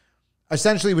Leary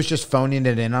essentially was just phoning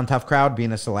it in on Tough Crowd,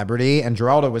 being a celebrity, and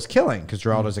Geraldo was killing because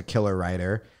Geraldo's a killer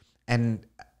writer. And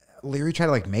Leary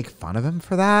tried to make fun of him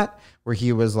for that, where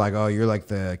he was oh, you're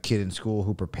the kid in school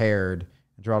who prepared.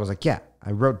 And Geraldo's yeah,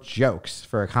 I wrote jokes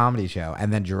for a comedy show.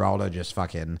 And then Geraldo just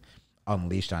fucking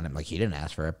unleashed on him. He didn't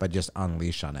ask for it, but just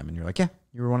unleashed on him. And you're yeah,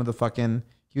 you were one of the fucking,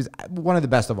 he was one of the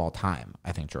best of all time,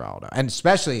 I think, Geraldo. And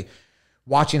especially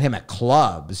watching him at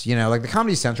clubs, the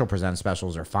Comedy Central Presents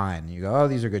specials are fine. You go, oh,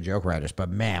 these are good joke writers. But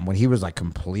man, when he was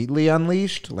completely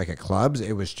unleashed, at clubs,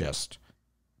 it was just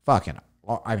fucking,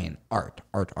 art.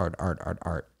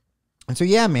 And so,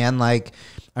 yeah, man,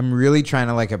 I'm really trying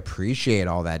to appreciate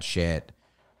all that shit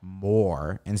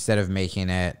more instead of making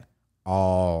it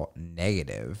all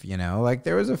negative,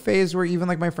 there was a phase where even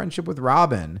my friendship with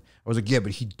Robin, I was yeah,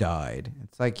 but he died.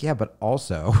 It's yeah, but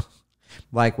also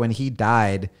when he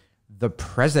died, the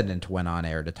president went on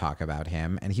air to talk about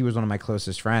him, and he was one of my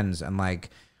closest friends. And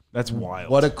that's wild.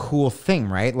 What a cool thing,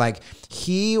 right?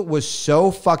 He was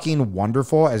so fucking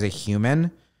wonderful as a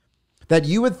human that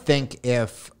you would think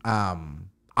if,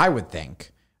 I would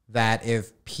think that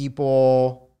if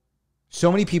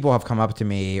so many people have come up to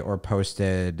me or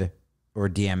posted or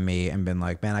DM me and been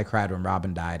man, I cried when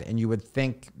Robin died. And you would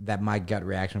think that my gut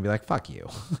reaction would be fuck you.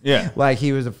 Yeah.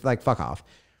 He was fuck off.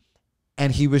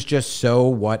 And he was just so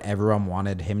what everyone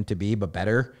wanted him to be, but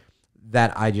better,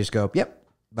 that I just go, yep,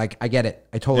 I get it.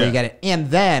 I totally get it.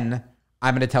 And then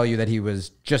I'm going to tell you that he was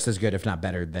just as good, if not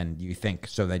better, than you think,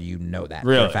 so that you know that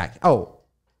for a fact. Oh,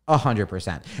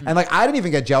 100%. And I didn't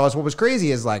even get jealous. What was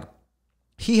crazy is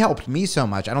he helped me so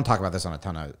much. I don't talk about this on a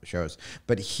ton of shows,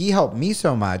 but he helped me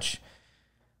so much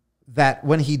that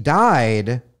when he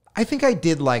died, I think I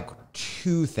did like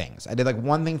 2 things. I did like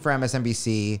one thing for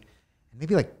MSNBC,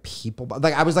 maybe like People.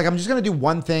 Like I was like, I'm just going to do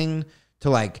one thing to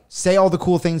like say all the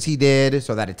cool things he did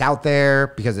so that it's out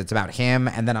there because it's about him.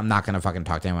 And then I'm not going to fucking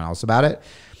talk to anyone else about it.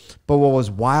 But what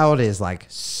was wild is like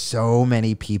so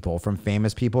many people, from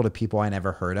famous people to people I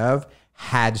never heard of,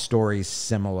 had stories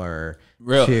similar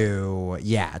to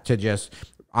just,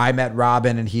 I met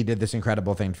Robin and he did this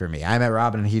incredible thing for me. I met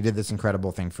Robin and he did this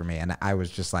incredible thing for me. And I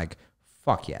was just like,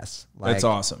 fuck yes. Like, that's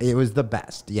awesome. It was the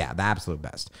best. Yeah, the absolute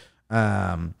best.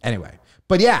 Anyway.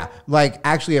 But yeah, like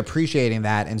actually appreciating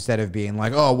that instead of being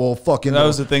like, oh, well, fucking. That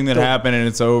was the thing that happened and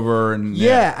it's over. And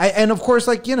and of course,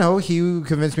 like, you know, he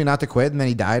convinced me not to quit and then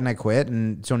he died and I quit.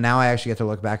 And so now I actually get to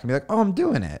look back and be like, oh, I'm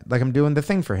doing it. Like I'm doing the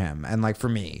thing for him and like for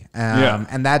me.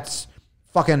 And that's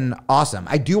fucking awesome.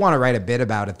 I do want to write a bit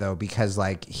about it though, because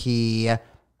like he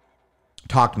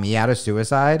talked me out of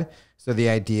suicide. So the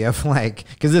idea of like,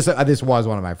 because this was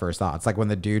one of my first thoughts. Like when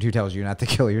the dude who tells you not to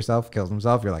kill yourself kills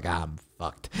himself, you're like, I'm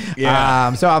fucked.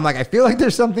 Yeah. So I'm like, I feel like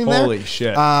there's something there. Holy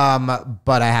shit.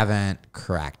 But I haven't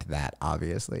cracked that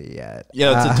obviously yet.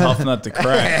 Yeah, it's a tough nut to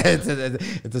crack.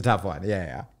 It's a tough one.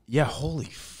 Yeah. Yeah. Holy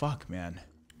fuck, man.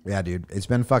 Yeah, dude. It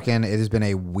has been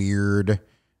a weird,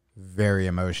 very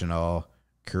emotional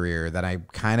career that I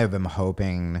kind of am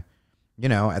hoping, you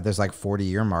know, at this like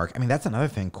 40-year mark. I mean, that's another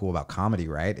thing cool about comedy,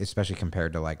 right? Especially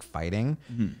compared to like fighting,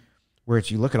 where it's,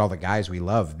 you look at all the guys we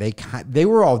love, they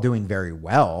were all doing very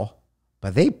well,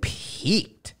 but they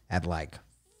peaked at like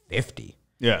 50.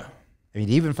 Yeah. I mean,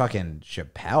 even fucking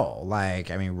Chappelle, like,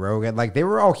 I mean, Rogan, like they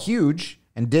were all huge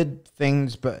and did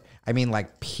things, but I mean,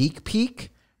 like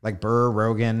peak, like Burr,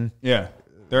 Rogan. Yeah.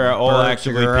 They're all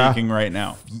actively peaking right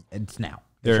now. It's now.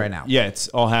 It's right now. Yeah. It's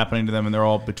all happening to them and they're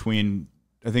all between,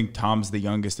 I think Tom's the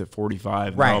youngest at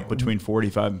 45. Right. All between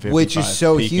 45 and 55. Which is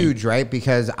so huge, right?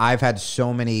 Because I've had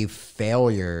so many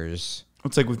failures.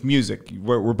 It's like with music.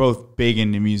 We're both big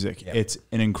into music. Yep. It's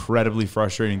an incredibly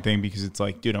frustrating thing because it's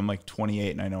like, dude, I'm like 28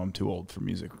 and I know I'm too old for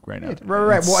music right now.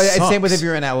 Right. Well, it's same with if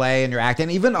you're in LA and you're acting.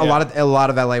 Even a lot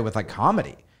of LA with like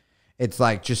comedy. It's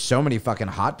like just so many fucking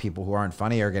hot people who aren't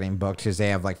funny are getting booked because they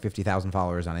have like 50,000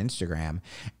 followers on Instagram.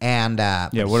 And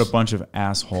what a bunch of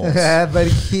assholes. But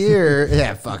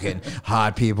here, fucking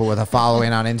hot people with a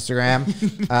following on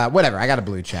Instagram. Whatever. I got a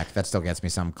blue check. That still gets me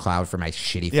some cloud for my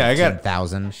shitty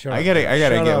 15,000. I gotta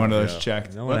get one of those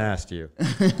checked. No one asked you.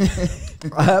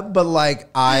 But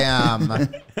like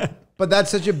But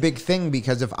that's such a big thing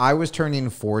because if I was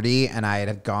turning 40 and I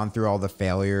had gone through all the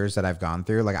failures that I've gone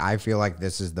through, like I feel like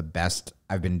this is the best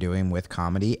I've been doing with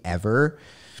comedy ever.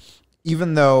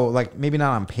 Even though, like, maybe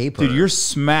not on paper. Dude, you're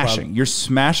smashing. You're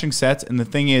smashing sets. And the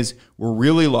thing is, we're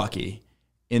really lucky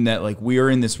in that, like, we are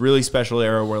in this really special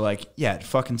era where, like, yeah, it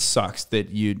fucking sucks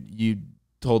that you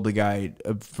told the guy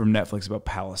from Netflix about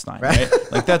Palestine, right?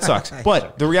 Like, that sucks.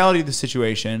 But the reality of the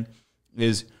situation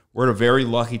is we're at a very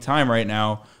lucky time right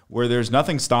now where there's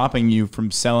nothing stopping you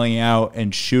from selling out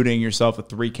and shooting yourself a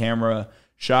 3-camera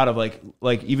shot of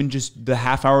like even just the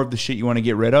half hour of the shit you want to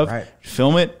get rid of, right.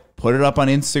 Film it, put it up on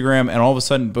Instagram, and all of a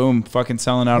sudden, boom, fucking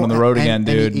selling out on the road again,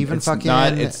 dude. Even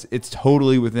it's it's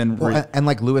totally within. And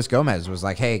like Luis Gomez was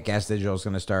like, hey, Gas Digital is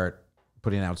going to start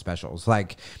putting out specials.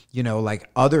 Like, you know, like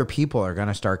other people are going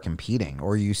to start competing,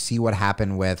 or you see what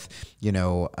happened with, you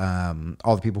know,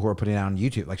 all the people who are putting it out on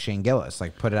YouTube, like Shane Gillis,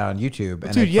 like put it out on YouTube.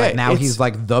 And dude, like now he's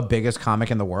like the biggest comic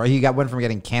in the world. He went from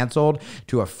getting canceled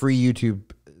to a free YouTube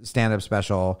stand-up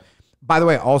special. By the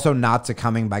way, also not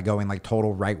succumbing by going like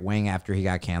total right wing after he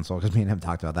got canceled, because me and him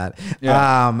talked about that.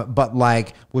 Yeah. But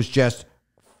like was just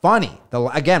funny.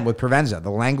 Again, with Provenza, the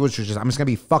language was just, I'm just going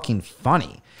to be fucking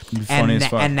funny.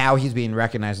 And now he's being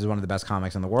recognized as one of the best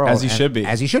comics in the world. As he should be.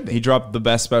 As he should be. He dropped the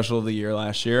best special of the year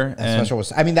last year.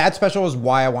 That special was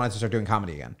why I wanted to start doing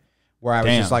comedy again. Where I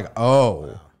was just like,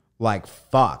 oh, like,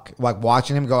 fuck. Like,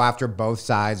 watching him go after both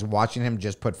sides, watching him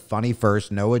just put funny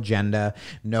first, no agenda,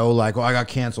 no like, oh, I got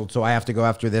canceled, so I have to go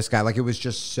after this guy. Like, it was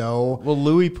just so... Well,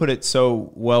 Louie put it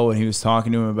so well when he was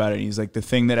talking to him about it. He's like, the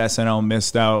thing that SNL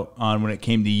missed out on when it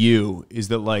came to you is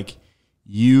that, like,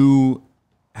 you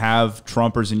have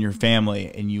Trumpers in your family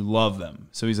and you love them.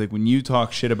 So he's like, when you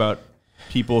talk shit about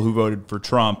people who voted for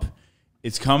Trump,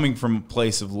 it's coming from a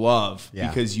place of love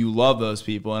because you love those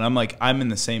people. And I'm like, I'm in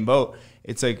the same boat.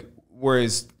 It's like,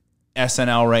 whereas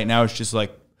SNL right now is just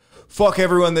like, fuck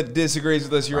everyone that disagrees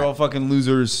with us. You're all fucking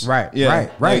losers. Right. Yeah.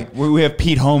 Right. Like, we have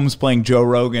Pete Holmes playing Joe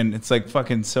Rogan. It's like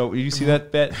fucking so. Did you see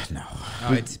that bet? No.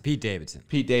 Oh, it's Pete Davidson.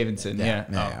 Pete Davidson.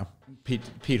 Yeah.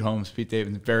 Pete Holmes, Pete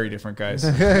Davidson, very different guys.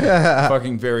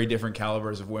 Fucking very different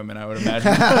calibers of women, I would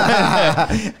imagine.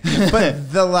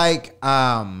 But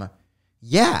the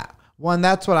yeah. Well, and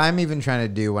that's what I'm even trying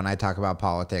to do when I talk about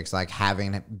politics, like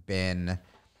having been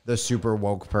the super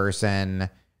woke person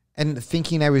and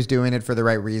thinking I was doing it for the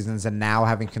right reasons, and now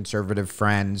having conservative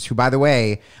friends who, by the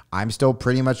way, I'm still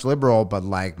pretty much liberal, but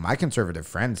like my conservative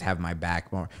friends have my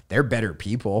back more. They're better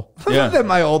people than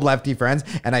my old lefty friends,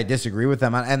 and I disagree with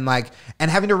them, and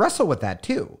having to wrestle with that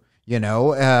too. You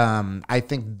know, I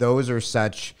think those are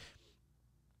such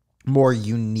more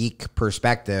unique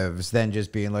perspectives than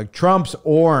just being like Trump's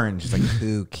orange. It's like,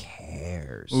 who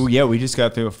cares? Oh yeah, we just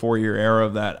got through a 4-year era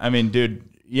of that. I mean, dude,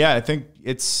 yeah, I think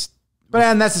it's. But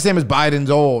and that's the same as Biden's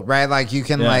old, right? Like you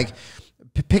can like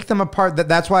pick them apart.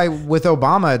 That's why with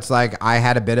Obama, it's like I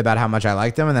had a bit about how much I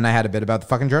liked him, and then I had a bit about the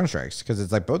fucking drone strikes, because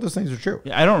it's like both those things are true.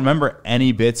 Yeah, I don't remember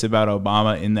any bits about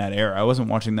Obama in that era. I wasn't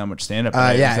watching that much stand-up.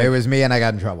 It was me, and I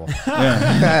got in trouble.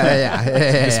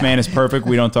 This man is perfect.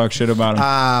 We don't talk shit about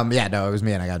him. It was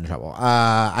me, and I got in trouble.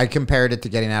 I compared it to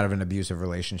getting out of an abusive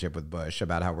relationship with Bush,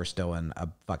 about how we're still in a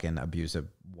fucking abusive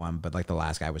one, but like the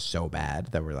last guy was so bad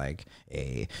that we're like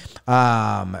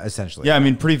essentially. Yeah, I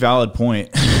mean, pretty valid point.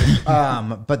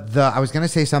 But I was gonna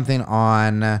say something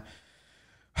on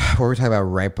what we were talking about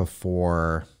right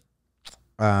before,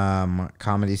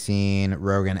 comedy scene,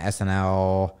 Rogan,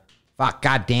 SNL. Fuck,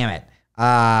 god damn it.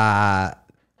 I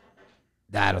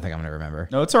don't think I'm gonna remember.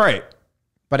 No, it's all right.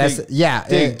 But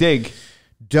dig.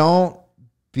 Don't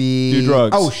do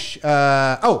drugs.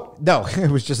 No,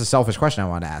 it was just a selfish question I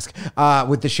wanted to ask.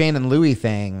 With the Shane and Louie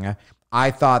thing, I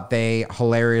thought they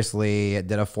hilariously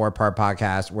did a 4-part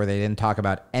podcast where they didn't talk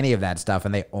about any of that stuff,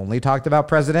 and they only talked about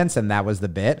presidents, and that was the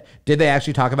bit. Did they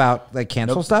actually talk about like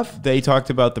cancel stuff? They talked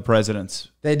about the presidents.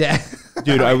 They did.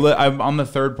 Dude, I'm on the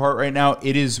 3rd part right now.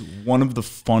 It is one of the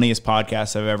funniest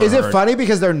podcasts I've ever heard. Is it funny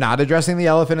because they're not addressing the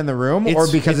elephant in the room,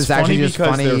 or because it's actually just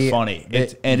funny? They're funny.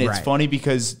 It's funny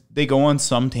because they go on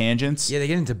some tangents. Yeah, they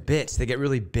get into bits. They get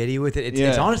really bitty with it.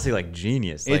 It's honestly like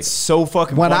genius. It's so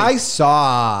fucking funny. It's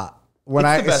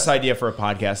the best idea for a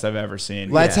podcast I've ever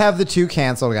seen. Let's have the 2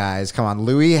 canceled guys. Come on,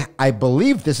 Louie. I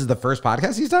believe this is the first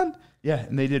podcast he's done. Yeah,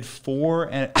 and they did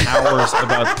 4 hours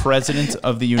about presidents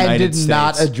of the United States. And did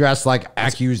not address like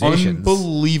accusations.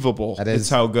 Unbelievable. That's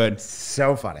how good.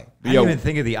 So funny. I didn't even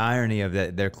think of the irony of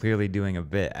that. They're clearly doing a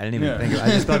bit. I didn't even think of it. I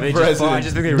just thought they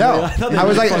I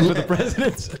was like, with the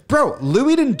presidents. Bro,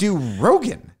 Louie didn't do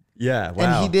Rogan. Yeah, wow.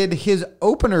 And he did his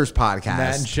openers podcast.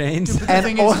 Matt and Shane's.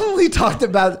 And only talked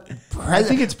about I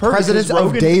think it's perfect, presidents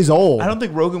of days old. I don't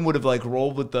think Rogan would have like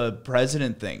rolled with the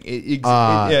president thing.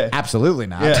 Absolutely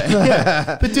not.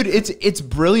 Yeah. But dude, it's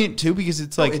brilliant too, because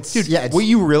it's like, what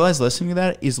you realize listening to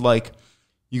that is like,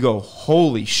 you go,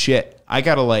 holy shit, I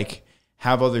gotta like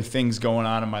have other things going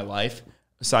on in my life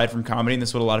aside from comedy. And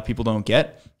that's what a lot of people don't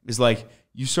get, is like,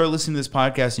 you start listening to this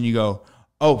podcast and you go,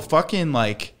 oh, fucking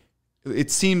like,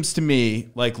 it seems to me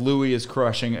like Louie is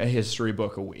crushing a history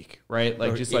book a week, right?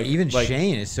 Like just like even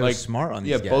Shane is so smart on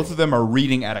these guys. Yeah, both of them are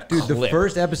reading at a clip. The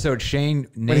first episode, Shane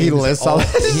names he lists all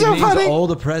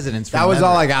the presidents. That was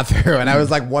all I got through, and I was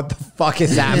like, "What the fuck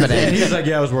is happening?" And he's like,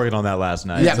 "Yeah, I was working on that last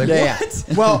night." Yeah, like, yeah.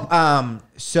 Well,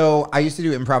 so I used to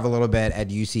do improv a little bit at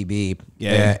UCB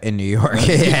in New York.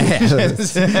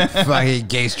 Fucking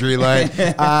gay street light.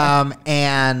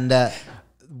 And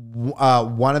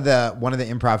one of the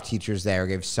improv teachers there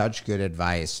gave such good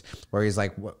advice, where he's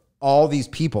like, all these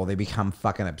people, they become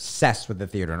fucking obsessed with the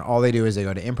theater, and all they do is they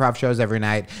go to improv shows every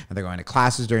night, and they're going to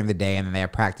classes during the day, and then they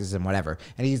have practice and whatever.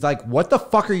 And he's like, what the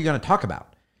fuck are you going to talk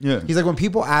about? Yeah. He's like, when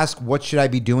people ask, what should I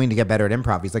be doing to get better at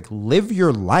improv? He's like, live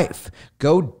your life.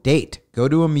 Go date. Go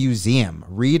to a museum.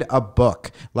 Read a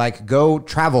book. Like, go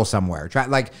travel somewhere.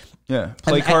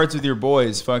 Play cards with your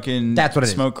boys. Fucking that's what it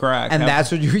smoke is. Crack. And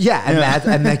that's what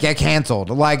and then get canceled.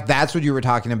 Like, that's what you were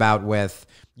talking about with,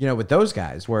 with those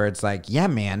guys, where it's like, yeah,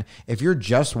 man, if you're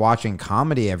just watching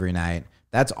comedy every night,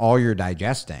 that's all you're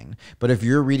digesting. But if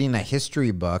you're reading a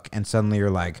history book and suddenly you're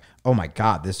like, oh my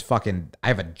God, I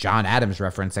have a John Adams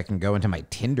reference that can go into my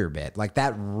Tinder bit. Like,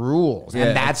 that rules. Yeah,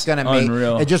 and that's going to make,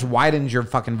 it just widens your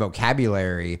fucking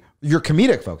vocabulary, your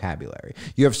comedic vocabulary.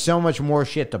 You have so much more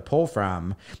shit to pull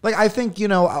from. Like, I think,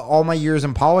 all my years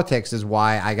in politics is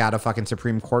why I got a fucking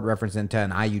Supreme Court reference into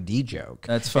an IUD joke.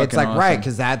 That's fucking It's like, awesome. Right,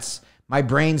 because my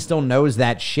brain still knows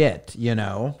that shit,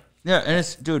 Yeah, and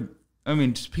it's, dude, I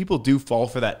mean, just people do fall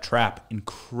for that trap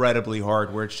incredibly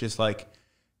hard, where it's just like,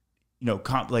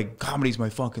 comedy's my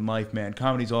fucking life, man.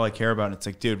 Comedy's all I care about. And it's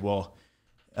like, dude, well,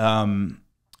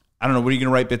 I don't know. What are you going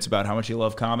to write bits about? How much you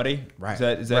love comedy? Right.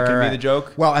 Is that going to be the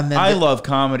joke? Well, and then I love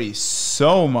comedy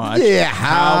so much. Yeah.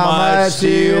 How much do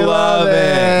you love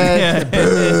it?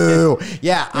 Boo.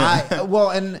 Yeah.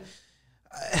 Well, and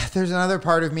there's another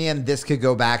part of me, and this could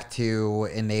go back to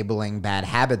enabling bad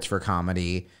habits for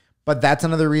comedy, but that's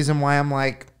another reason why I'm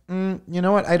like, you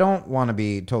know what? I don't want to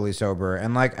be totally sober.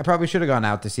 And like, I probably should have gone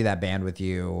out to see that band with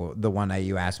you the one night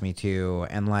you asked me to.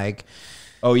 And like,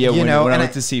 oh yeah, when I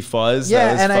went to see Fuzz.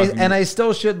 Yeah, and I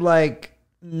still should like,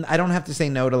 I don't have to say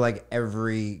no to like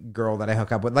every girl that I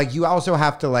hook up with. Like, you also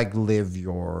have to like live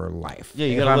your life. Yeah,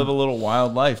 you gotta live a little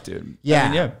wild life, dude. Yeah, I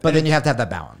mean, yeah. But then you have to have that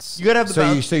balance. You gotta have the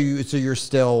balance. So you're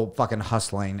still fucking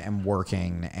hustling and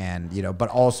working, and you know, but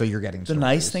also you're getting. The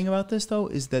nice thing about this though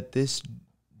is that this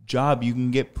job, you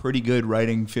can get pretty good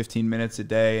writing 15 minutes a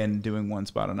day and doing one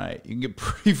spot a night. You can get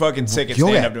pretty fucking sick at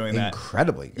stand up doing that.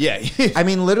 Incredibly good. Yeah. I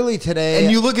mean, literally today.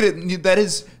 And you look at it, that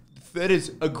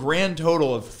is a grand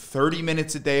total of 30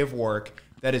 minutes a day of work.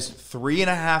 That is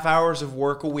 3.5 hours of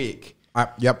work a week.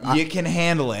 Yep. You can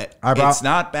handle it. It's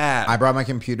not bad. I brought my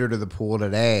computer to the pool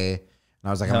today, and I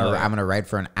was like, I'm going to write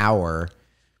for an hour.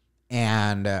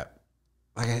 And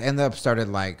like I ended up started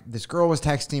like, this girl was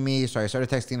texting me, so I started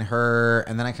texting her,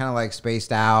 and then I kind of like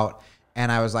spaced out,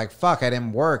 and I was like, fuck, I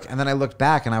didn't work. And then I looked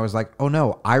back and I was like, oh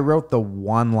no, I wrote the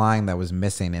one line that was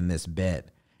missing in this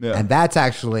bit. Yeah. And that's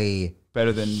actually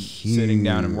better than sitting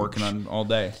down and working on all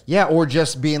day. Yeah, or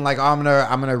just being like, oh, I'm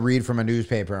gonna read from a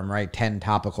newspaper and write 10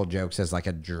 topical jokes as like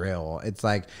a drill. It's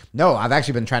like, no, I've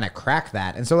actually been trying to crack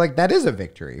that, and so like that is a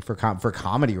victory for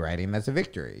comedy writing. That's a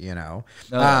victory, you know.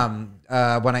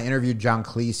 When I interviewed John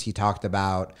Cleese, he talked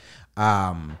about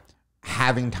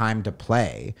having time to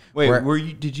play.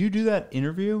 Wait, did you do that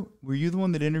interview? Were you the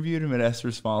one that interviewed him at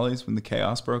Esther's Follies when the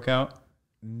chaos broke out?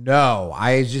 No,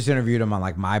 I just interviewed him on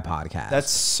like my podcast. That's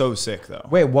so sick though.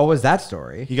 Wait, what was that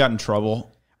story? He got in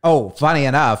trouble. Oh, funny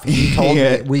enough, he told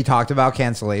me, we talked about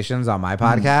cancellations on my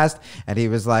podcast, and he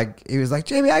was like,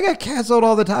 Jamie, I get canceled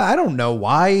all the time. I don't know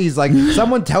why. He's like,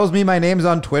 someone tells me my name's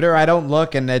on Twitter, I don't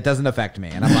look, and it doesn't affect me.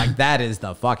 And I'm like, that is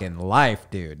the fucking life,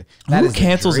 dude. Who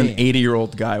cancels an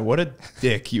 80-year-old guy? What a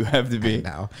dick you have to be.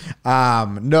 No.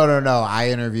 I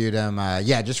interviewed him,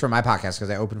 just for my podcast, because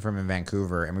I opened for him in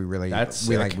Vancouver, and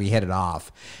we hit it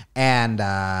off.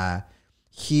 And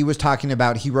he was talking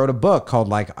about, he wrote a book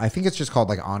called I think it's just called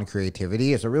On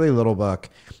Creativity. It's a really little book.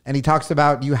 And he talks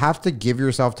about, you have to give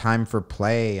yourself time for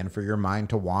play and for your mind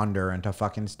to wander and to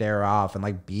fucking stare off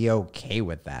and be okay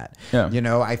with that. Yeah. You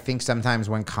know, I think sometimes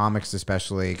when comics,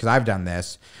 especially, because I've done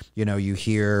this, you know, you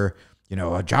hear, you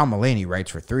know, John Mulaney writes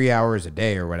for 3 hours a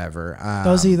day or whatever.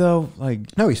 Does he though?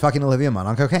 No, he's fucking Olivia Munn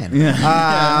on cocaine.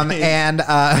 Yeah.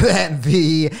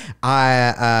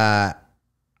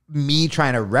 Me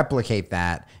trying to replicate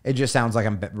that, it just sounds like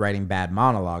I'm writing bad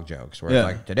monologue jokes where it's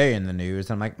like, today in the news,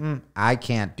 and I'm like, I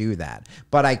can't do that.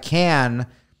 But I can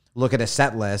look at a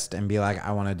set list and be like,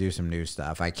 I want to do some new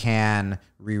stuff. I can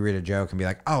reread a joke and be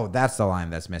like, oh, that's the line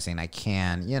that's missing. I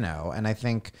can, you know, and I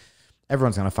think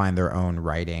everyone's going to find their own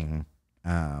writing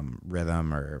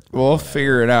rhythm, or we'll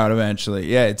figure it out eventually.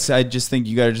 Yeah, I just think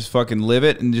you got to just fucking live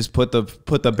it and just put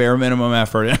the bare minimum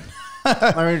effort in.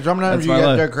 I mean, sometimes you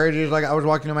get there crazy. It's like I was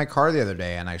walking in my car the other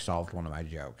day and I solved one of my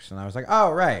jokes, and I was like,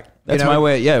 "Oh, right." That's my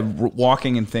way. Yeah,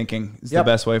 walking and thinking is the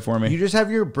best way for me. You just have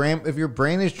your brain. If your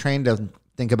brain is trained to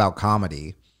think about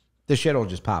comedy, the shit will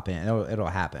just pop in. It'll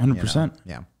happen. 100%.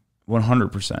 Yeah,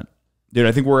 100%. Dude,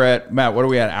 I think we're at, Matt, what are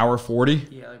we at? Hour 40?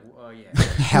 Yeah,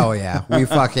 hell yeah, we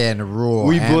fucking rule.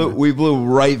 We blew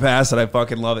right past it. I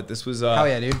fucking love it. This was hell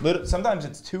yeah, dude. Sometimes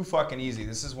it's too fucking easy.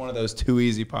 This is one of those too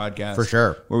easy podcasts for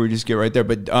sure, where we just get right there.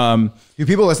 But do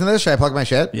people listen to this? Should I plug my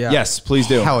shit? Yeah. Yes, please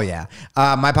do. Hell yeah.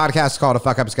 My podcast is called A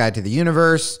Fuck Up's Guide to the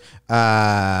Universe.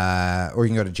 Or you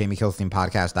can go to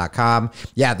jamiekilsteinpodcast.com.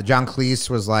 Yeah, the John Cleese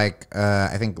was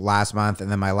I think last month,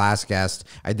 and then my last guest,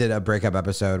 I did a breakup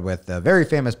episode with the very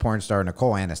famous porn star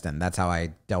Nicole Aniston. That's how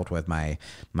I dealt with my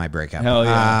breakup. Hell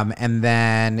yeah. And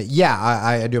then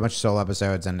I do a bunch of solo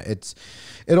episodes, and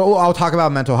I'll talk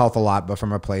about mental health a lot, but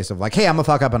from a place of hey, I'm a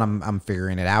fuck up and I'm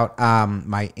figuring it out.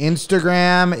 My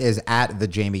Instagram is at the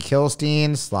Jamie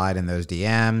Kilstein. Slide in those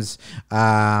DMs.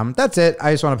 That's it.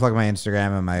 I just want to plug my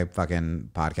Instagram and my fucking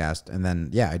podcast, and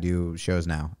then I do shows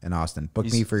now in Austin. Book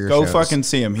me for your shows. Go fucking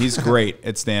see him. He's great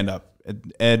at stand-up.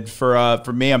 Ed,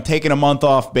 for me, I'm taking a month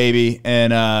off, baby,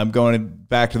 and I'm going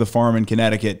back to the farm in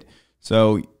Connecticut.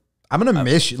 So I'm gonna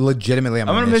miss you. Legitimately, I'm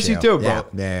gonna miss you too, bro.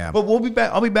 Yeah. But we'll be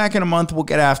back. I'll be back in a month. We'll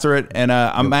get after it, and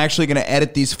I'm actually gonna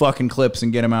edit these fucking clips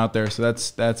and get them out there. So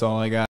that's all I got.